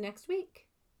guys next week.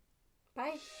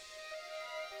 Bye.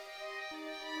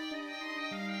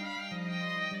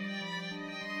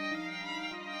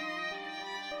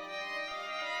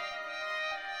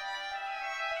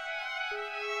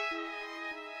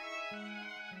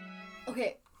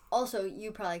 Okay, also,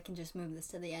 you probably can just move this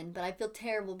to the end, but I feel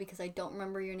terrible because I don't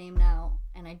remember your name now,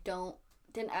 and I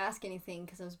didn't ask anything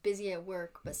because I was busy at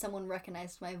work, but someone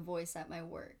recognized my voice at my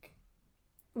work.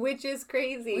 Which is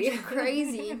crazy.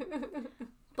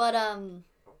 But,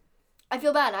 I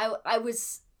feel bad. I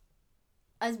was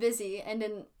busy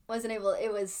and wasn't able,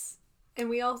 And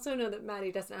we also know that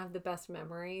Maddie doesn't have the best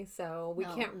memory, so we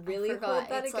can't really hold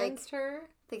that it's against her.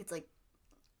 I think it's like,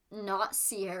 not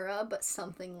Sierra, but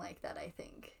something like that, I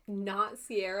think. Not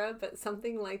Sierra, but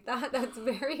something like that? That's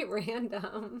very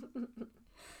random.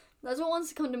 That's what wants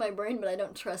to come to my brain, but I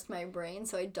don't trust my brain,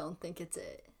 so I don't think it's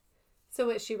it. So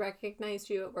what, she recognized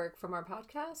you at work from our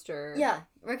podcast, or? Yeah,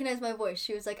 recognized my voice.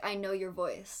 She was like, I know your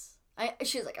voice.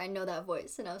 She was like, I know that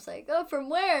voice. And I was like, oh, from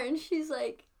where? And she's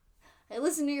like, I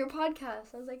listened to your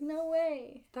podcast. I was like, no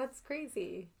way. That's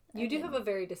crazy. You do have a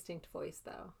very distinct voice,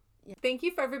 though. Yeah. Thank you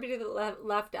for everybody that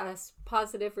left us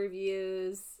positive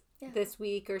reviews this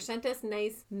week or sent us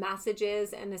nice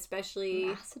messages, and especially...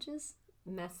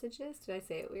 Messages? Did I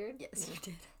say it weird? Yes, you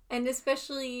did. And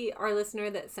especially our listener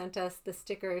that sent us the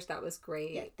stickers. That was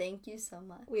great. Yeah, thank you so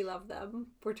much. We love them.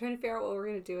 We're trying to figure out what we're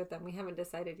going to do with them. We haven't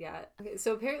decided yet. Okay,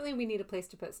 so apparently we need a place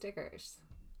to put stickers.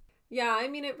 Yeah, I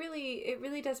mean, it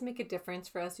really does make a difference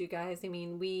for us, you guys. I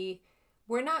mean,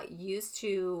 we're not used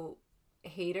to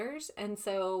haters, and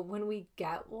so when we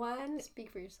get one...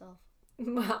 Speak for yourself.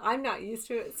 Well, I'm not used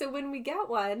to it. So when we get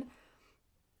one,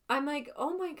 I'm like,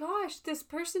 oh my gosh, this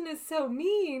person is so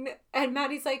mean. And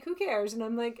Maddie's like, who cares? And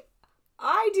I'm like,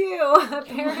 I do,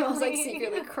 apparently. I was like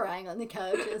secretly crying on the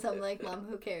couch as I'm like, Mom,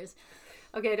 who cares?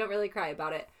 Okay, I don't really cry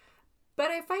about it.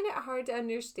 But I find it hard to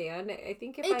understand. I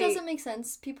think it doesn't make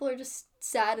sense. People are just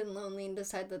sad and lonely and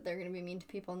decide that they're going to be mean to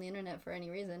people on the internet for any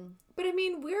reason. But I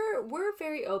mean, we're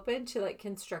very open to like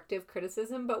constructive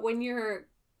criticism, but when you're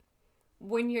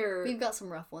we've got some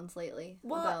rough ones lately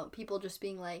about people just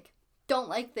being like, don't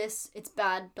like this, it's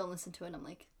bad, don't listen to it. And I'm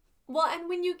like, well, and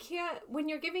when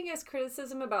you're giving us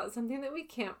criticism about something that we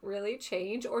can't really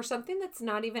change or something that's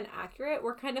not even accurate,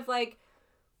 we're kind of like,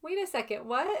 wait a second,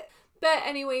 what? But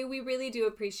anyway, we really do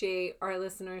appreciate our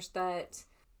listeners that,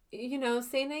 you know,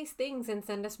 say nice things and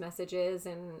send us messages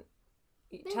and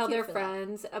tell their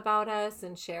friends about us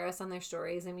and share us on their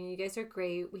stories. I mean, you guys are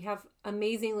great. We have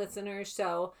amazing listeners.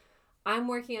 So I'm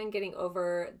working on getting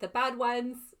over the bad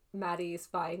ones. Maddie's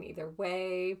fine either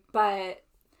way. But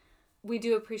we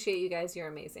do appreciate you guys. You're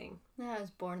amazing. Yeah, I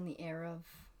was born in the era of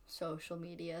social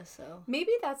media, so.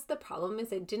 Maybe that's the problem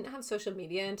is I didn't have social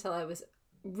media until I was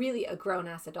really a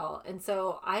grown-ass adult. And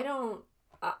so I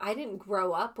didn't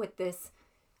grow up with this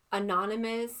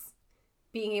anonymous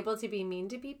being able to be mean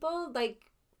to people. Like,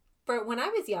 for when I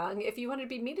was young, if you wanted to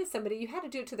be mean to somebody, you had to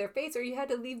do it to their face or you had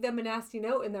to leave them a nasty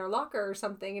note in their locker or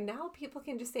something. And now people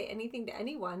can just say anything to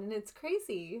anyone, and it's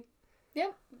crazy.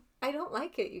 Yep. I don't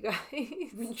like it, you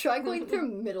guys. Try going through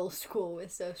middle school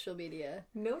with social media.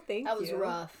 No, thank you. That was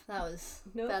rough. That was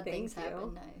bad things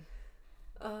happened.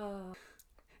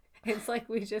 It's like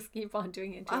we just keep on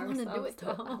doing it to ourselves. I want to do it,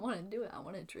 though. I want to do it. I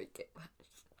want to drink it.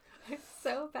 It's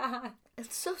so bad.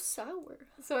 It's so sour.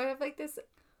 So I have like this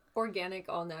organic,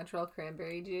 all-natural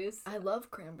cranberry juice. I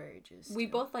love cranberry juice. We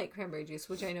both like cranberry juice,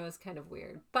 which I know is kind of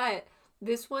weird. But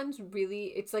this one's really,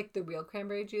 it's like the real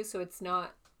cranberry juice, so it's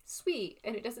not sweet.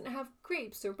 And it doesn't have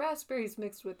grapes or raspberries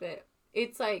mixed with it.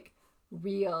 It's like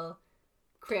real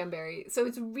cranberry. So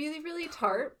it's really, really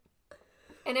tart.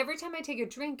 And every time I take a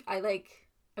drink,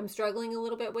 I'm struggling a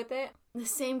little bit with it. The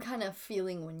same kind of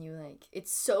feeling when you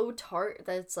it's so tart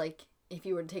that it's like if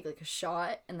you were to take like a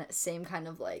shot, and that same kind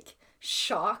of like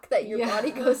shock that your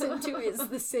body goes into is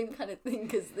the same kind of thing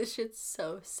because this shit's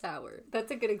so sour. That's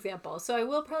a good example. So I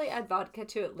will probably add vodka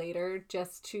to it later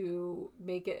just to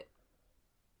make it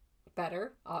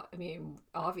better. I mean,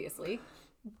 obviously.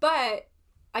 But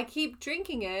I keep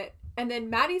drinking it. And then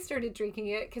Maddie started drinking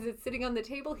it because it's sitting on the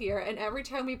table here. And every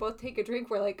time we both take a drink,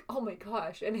 we're like, oh my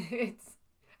gosh. And it's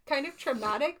kind of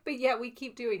traumatic, but yet we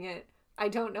keep doing it. I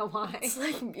don't know why. It's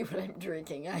like me when I'm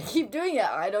drinking. I keep doing it.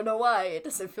 I don't know why. It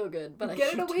doesn't feel good, but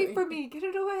Get it away from me. Get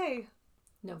it away.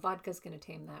 No, vodka's going to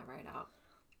tame that right out.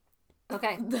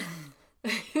 Okay.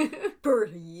 For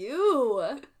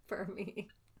you. For me.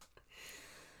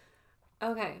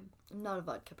 Okay. I'm not a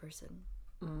vodka person.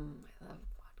 I love vodka.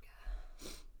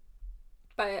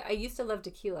 But I used to love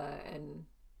tequila, and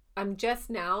I'm just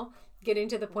now getting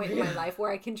to the point in my life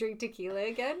where I can drink tequila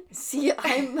again. See,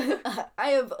 I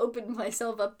have opened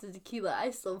myself up to tequila.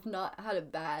 I still have not had a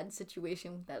bad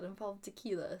situation that involved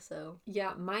tequila, so.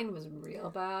 Yeah, mine was real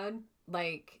bad.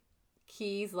 Like,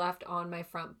 keys left on my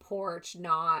front porch,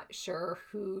 not sure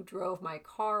who drove my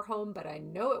car home, but I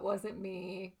know it wasn't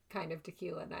me, kind of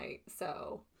tequila night,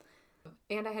 so.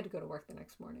 And I had to go to work the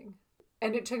next morning.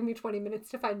 And it took me 20 minutes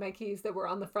to find my keys that were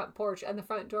on the front porch, and the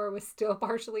front door was still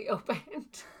partially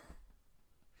opened.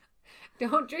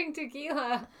 Don't drink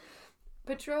tequila.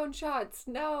 Patron shots.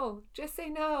 No. Just say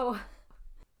no.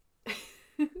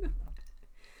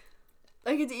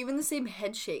 Like, it's even the same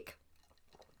head shake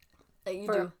that you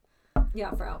do.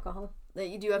 Yeah, for alcohol. That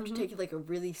you do have to take, like, a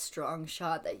really strong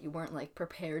shot that you weren't, like,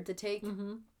 prepared to take.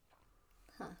 Mm-hmm.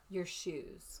 Huh. Your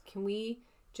shoes. Can we,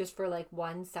 just for, like,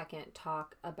 1 second,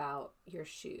 talk about your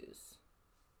shoes?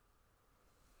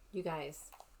 You guys,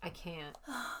 I can't.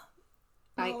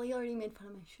 Molly already made fun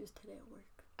of my shoes today at work.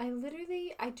 I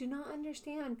do not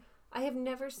understand. I have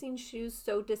never seen shoes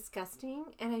so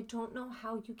disgusting, and I don't know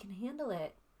how you can handle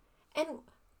it. And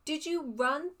did you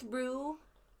run through...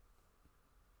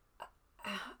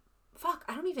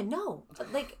 I don't even know.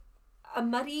 Like, a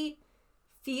muddy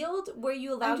field where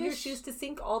you allowed your shoes to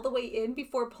sink all the way in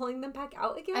before pulling them back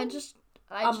out again? I just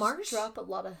drop a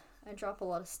lot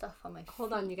of stuff on my feet.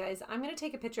 Hold on, you guys. I'm going to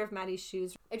take a picture of Maddie's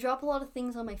shoes. I drop a lot of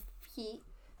things on my feet.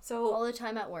 So all the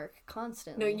time at work,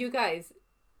 constantly. No, you guys,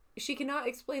 she cannot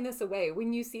explain this away.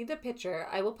 When you see the picture,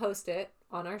 I will post it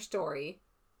on our story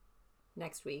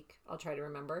next week. I'll try to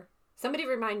remember. Somebody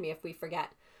remind me if we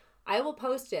forget. I will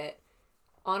post it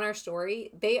on our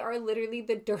story. They are literally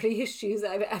the dirtiest shoes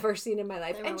I've ever seen in my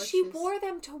life. And she wore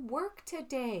them to work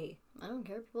today. I don't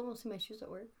care. People don't see my shoes at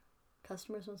work.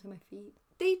 customers don't see my feet.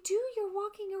 They do. You're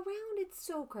walking around. It's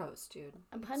so gross, dude.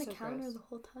 I'm behind so a counter gross. the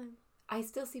whole time. I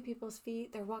still see people's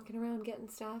feet. They're walking around getting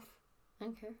stuff. I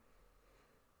don't care.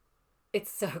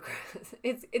 It's so gross.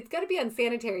 It's got to be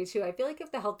unsanitary, too. I feel like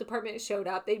if the health department showed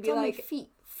up, they'd be Tell like, me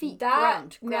feet, that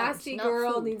ground, nasty not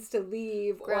girl food. needs to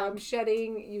leave or I'm Ground.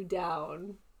 shutting you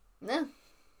down. Nah.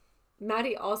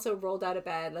 Maddie also rolled out of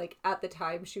bed, like, at the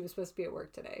time she was supposed to be at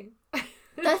work today.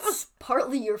 That's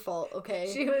partly your fault,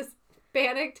 okay? She was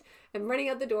panicked and running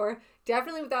out the door,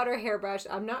 definitely without her hairbrush.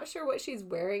 I'm not sure what she's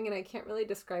wearing, and I can't really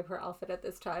describe her outfit at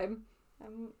this time.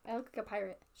 I look like a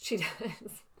pirate. She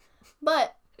does.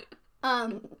 But,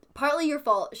 partly your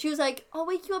fault. She was like, I'll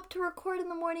wake you up to record in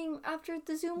the morning after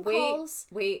the Zoom calls.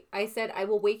 Wait. I said, I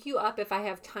will wake you up if I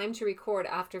have time to record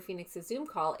after Phoenix's Zoom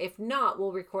call. If not,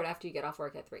 we'll record after you get off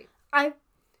work at 3.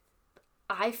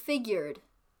 I figured.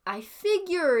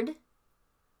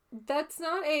 That's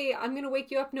not I'm going to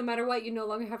wake you up no matter what. You no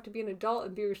longer have to be an adult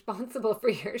and be responsible for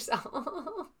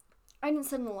yourself. I didn't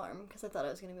set an alarm because I thought I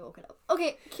was going to be woken up.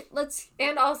 Okay, let's...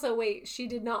 And also, wait, she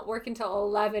did not work until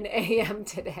 11 a.m.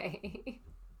 today.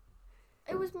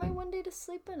 It was my one day to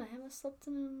sleep in. I haven't slept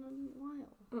in a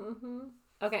while. Mm-hmm.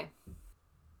 Okay.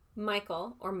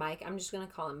 Michael, or Mike, I'm just going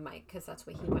to call him Mike because that's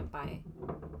what he went by.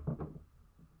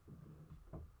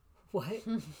 What?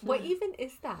 What even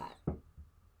is that?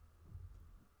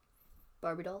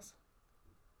 Barbie dolls.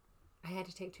 I had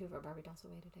to take 2 of our Barbie dolls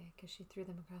away today because she threw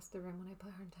them across the room when I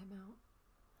put her in timeout.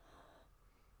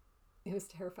 It was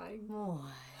terrifying. Oh.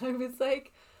 I was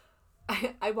like,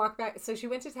 I walked back. So she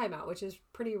went to timeout, which is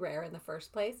pretty rare in the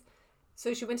first place.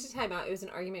 So she went to timeout. It was an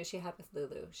argument she had with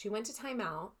Lulu. She went to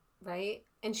timeout, right?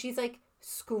 And she's like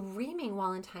screaming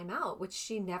while in timeout, which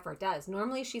she never does.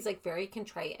 Normally she's like very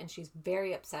contrite and she's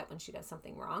very upset when she does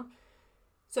something wrong.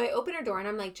 So I open her door and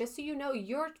I'm like, just so you know,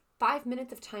 your 5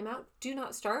 minutes of timeout do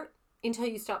not start until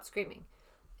you stop screaming.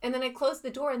 And then I close the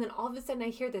door and then all of a sudden I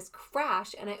hear this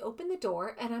crash and I open the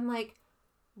door and I'm like,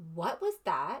 what was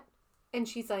that? And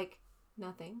she's like,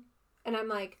 nothing. And I'm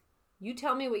like, you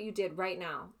tell me what you did right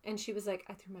now. And she was like,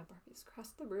 I threw my Barbies across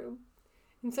the room.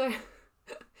 And so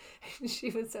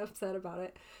she was so upset about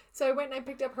it. So I went and I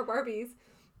picked up her Barbies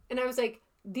and I was like,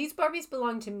 these Barbies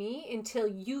belong to me until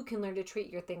you can learn to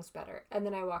treat your things better. And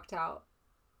then I walked out.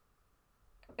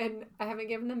 And I haven't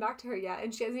given them back to her yet.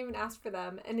 And she hasn't even asked for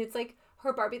them. And it's like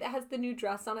her Barbie that has the new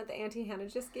dress on it that Auntie Hannah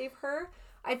just gave her.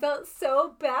 I felt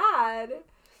so bad.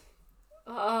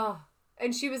 Oh.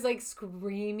 And she was like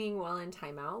screaming while in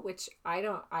timeout, which I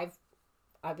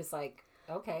was like,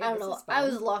 okay. I don't know. I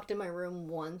was locked in my room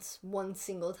one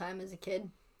single time as a kid.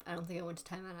 I don't think I went to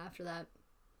timeout after that.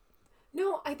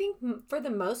 No, I think for the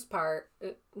most part,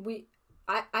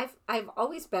 I've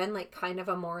always been like kind of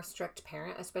a more strict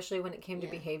parent, especially when it came to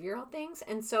behavioral things.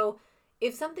 And so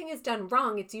if something is done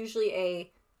wrong, it's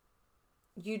usually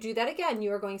you do that again,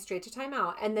 you are going straight to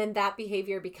timeout. And then that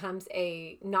behavior becomes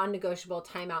a non-negotiable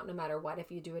timeout no matter what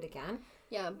if you do it again.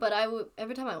 Yeah, but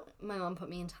every time my mom put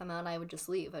me in timeout, I would just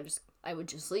leave. I would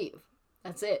just leave.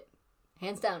 That's it.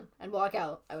 Hands down. I'd walk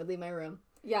out. I would leave my room.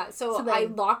 Yeah, so I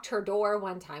locked her door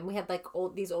one time. We had like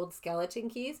these old skeleton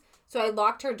keys. So I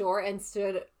locked her door and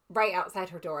stood right outside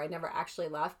her door. I never actually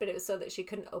left, but it was so that she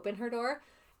couldn't open her door.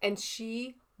 And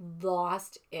she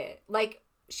lost it. Like,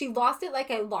 she lost it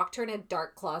like I locked her in a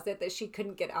dark closet that she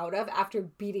couldn't get out of after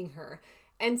beating her.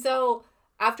 And so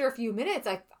after a few minutes,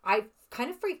 I kind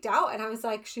of freaked out. And I was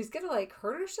like, she's going to like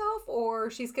hurt herself or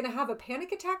she's going to have a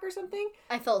panic attack or something.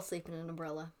 I fell asleep in an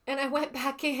umbrella. And I went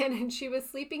back in and she was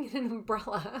sleeping in an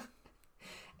umbrella.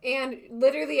 And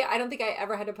literally, I don't think I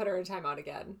ever had to put her in timeout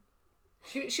again.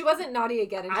 She wasn't naughty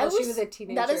again until she was a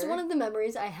teenager. That is one of the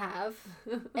memories I have.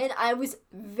 And I was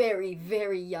very,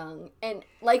 very young. And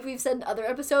like we've said in other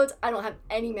episodes, I don't have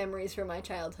any memories from my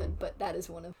childhood, but that is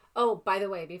one of... Oh, by the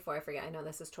way, before I forget, I know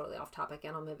this is totally off topic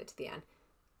and I'll move it to the end.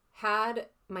 Had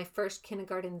my first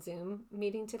kindergarten Zoom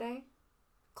meeting today,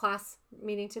 class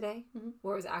meeting today,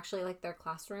 where it was actually like their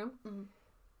classroom. Mm-hmm.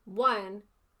 One,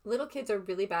 little kids are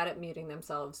really bad at muting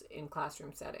themselves in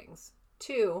classroom settings.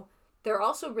 Two, they're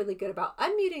also really good about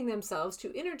unmuting themselves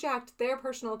to interject their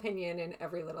personal opinion in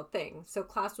every little thing. So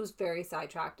class was very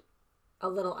sidetracked, a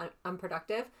little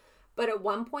unproductive. But at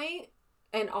one point,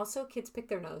 and also kids pick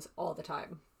their nose all the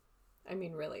time. I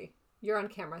mean, really, you're on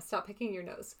camera. Stop picking your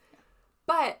nose.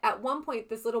 But at one point,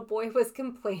 this little boy was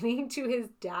complaining to his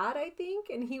dad, I think.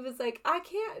 And he was like, I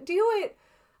can't do it.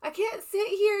 I can't sit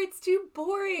here. It's too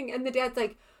boring. And the dad's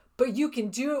like, but you can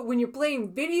do it when you're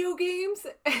playing video games.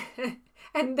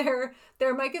 And their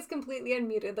mic is completely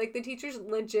unmuted. Like the teacher's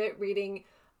legit reading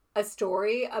a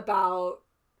story about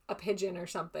a pigeon or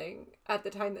something at the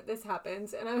time that this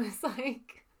happens. And I was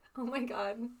like, oh my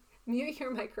God, mute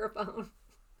your microphone.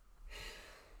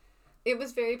 It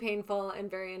was very painful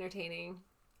and very entertaining.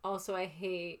 Also, I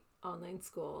hate online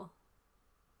school.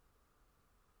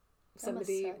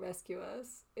 Somebody rescue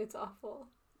us. It's awful.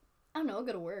 I don't know. I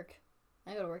go to work.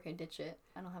 I ditch it.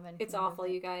 I don't have anything. It's awful,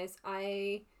 you guys.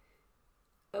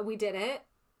 We did it.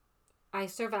 I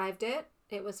survived it.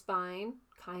 It was fine,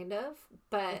 kind of.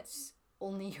 But it's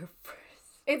only your first.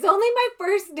 It's only my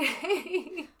first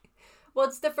day. Well,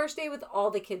 it's the first day with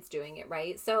all the kids doing it,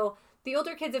 right? So the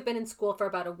older kids have been in school for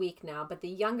about a week now, but the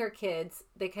younger kids,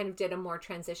 they kind of did a more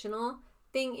transitional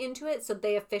thing into it. So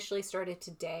they officially started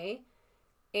today.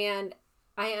 And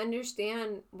I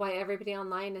understand why everybody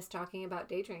online is talking about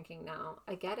day drinking now.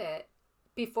 I get it.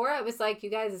 Before I was like, you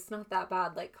guys, it's not that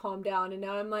bad. Like, calm down. And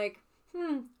now I'm like,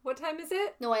 what time is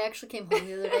it? No, I actually came home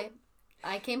the other day.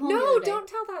 No, don't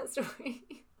tell that story.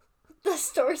 The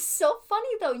story's so funny,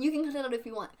 though. You can cut it out if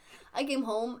you want. I came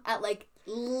home at, like,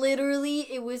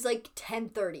 literally, it was, like,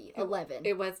 10:30, 11.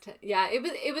 It was,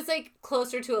 it was, like,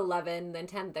 closer to 11 than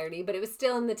 10:30, but it was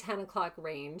still in the 10 o'clock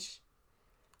range.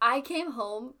 I came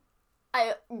home,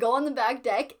 I go on the back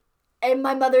deck, and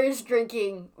my mother is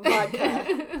drinking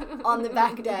vodka on the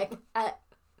back deck at,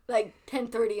 like,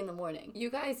 10:30 in the morning. You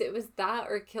guys, it was that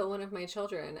or kill one of my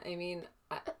children. I mean,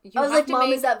 I was like,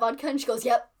 Mom, is that vodka? And she goes,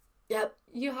 yep.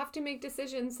 You have to make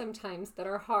decisions sometimes that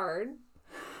are hard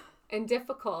and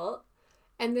difficult.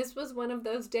 And this was one of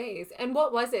those days. And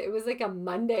what was it? It was like a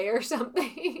Monday or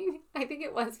something. I think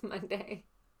it was Monday.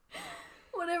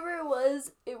 Whatever it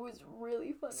was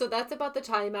really fun. So that's about the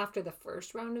time after the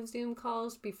first round of Zoom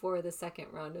calls, before the second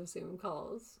round of Zoom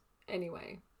calls.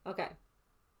 Anyway, okay.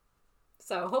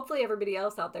 So hopefully everybody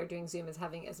else out there doing Zoom is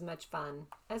having as much fun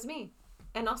as me.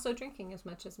 And also drinking as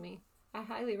much as me. I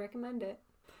highly recommend it.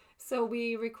 So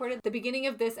we recorded the beginning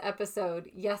of this episode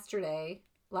yesterday,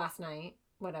 last night,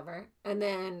 whatever. And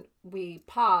then we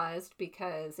paused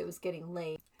because it was getting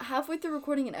late. Halfway through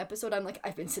recording an episode, I'm like,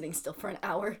 I've been sitting still for an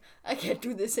hour. I can't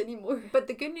do this anymore. But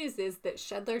the good news is that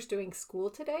Shedler's doing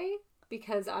school today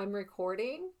because I'm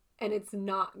recording and it's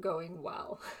not going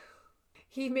well.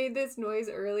 He made this noise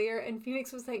earlier and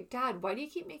Phoenix was like, Dad, why do you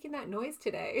keep making that noise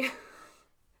today?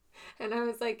 And I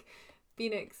was like,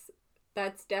 Phoenix,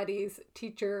 that's Daddy's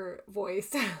teacher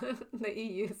voice that he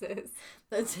uses.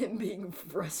 That's him being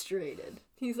frustrated.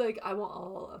 He's like, I want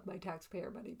all of my taxpayer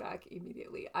money back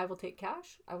immediately. I will take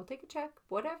cash. I will take a check.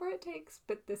 Whatever it takes.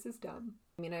 But this is dumb.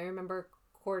 I mean, I remember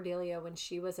Cordelia, when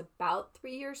she was about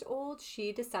 3 years old,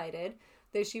 she decided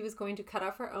that she was going to cut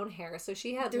off her own hair. So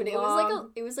she had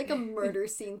it was like a murder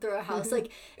scene through a house.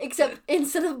 Like, except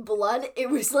instead of blood, it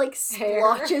was like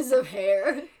splotches of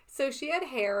hair. So she had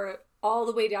hair all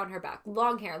the way down her back.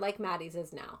 Long hair, like Maddie's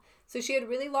is now. So she had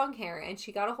really long hair, and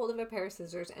she got a hold of a pair of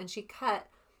scissors, and she cut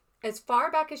as far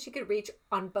back as she could reach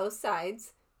on both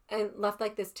sides and left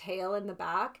like this tail in the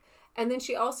back. And then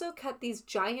she also cut these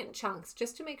giant chunks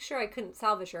just to make sure I couldn't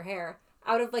salvage her hair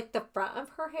out of like the front of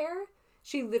her hair.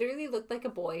 She literally looked like a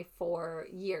boy for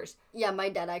years. Yeah, my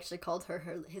dad actually called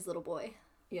her his little boy.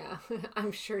 Yeah,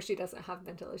 I'm sure she doesn't have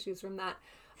mental issues from that.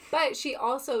 But she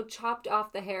also chopped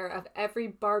off the hair of every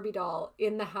Barbie doll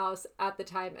in the house at the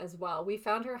time as well. We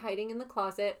found her hiding in the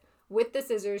closet with the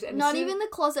scissors. And not even the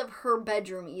closet of her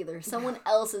bedroom either. Someone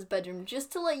else's bedroom.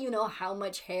 Just to let you know how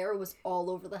much hair was all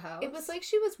over the house. It was like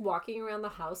she was walking around the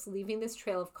house, leaving this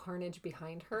trail of carnage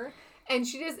behind her. And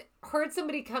she just heard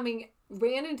somebody coming,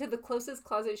 ran into the closest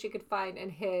closet she could find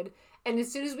and hid. And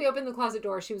as soon as we opened the closet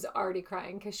door, she was already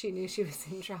crying because she knew she was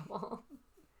in trouble.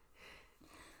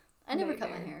 I never cut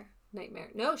my hair. Nightmare.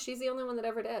 No, she's the only one that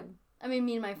ever did. I mean,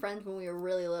 me and my friends, when we were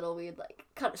really little, we'd like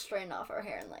cut a strand off our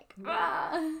hair and like,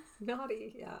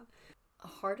 Naughty, yeah.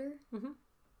 Harder? Mm-hmm.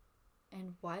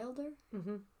 And wilder?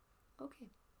 Mm-hmm. Okay.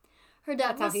 Her dad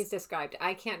That's how he's described.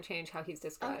 I can't change how he's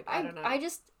described. I don't know. I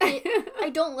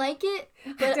don't like it,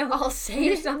 but I'll say it.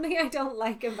 There's something I don't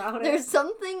like about it. There's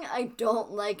something I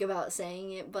don't like about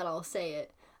saying it, but I'll say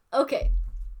it. Okay.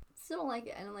 Still don't like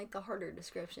it. I don't like the harder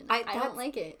description. I don't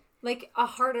like it. Like a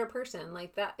harder person.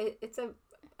 Like that. It's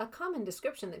a common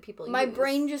description that people use. My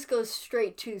brain just goes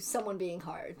straight to someone being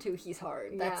hard, to he's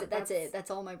hard. That's it. That's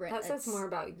all my brain. That says more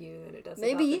about you than it does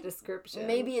about the description.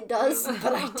 Maybe it does,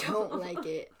 but I don't like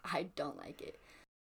it. I don't like it.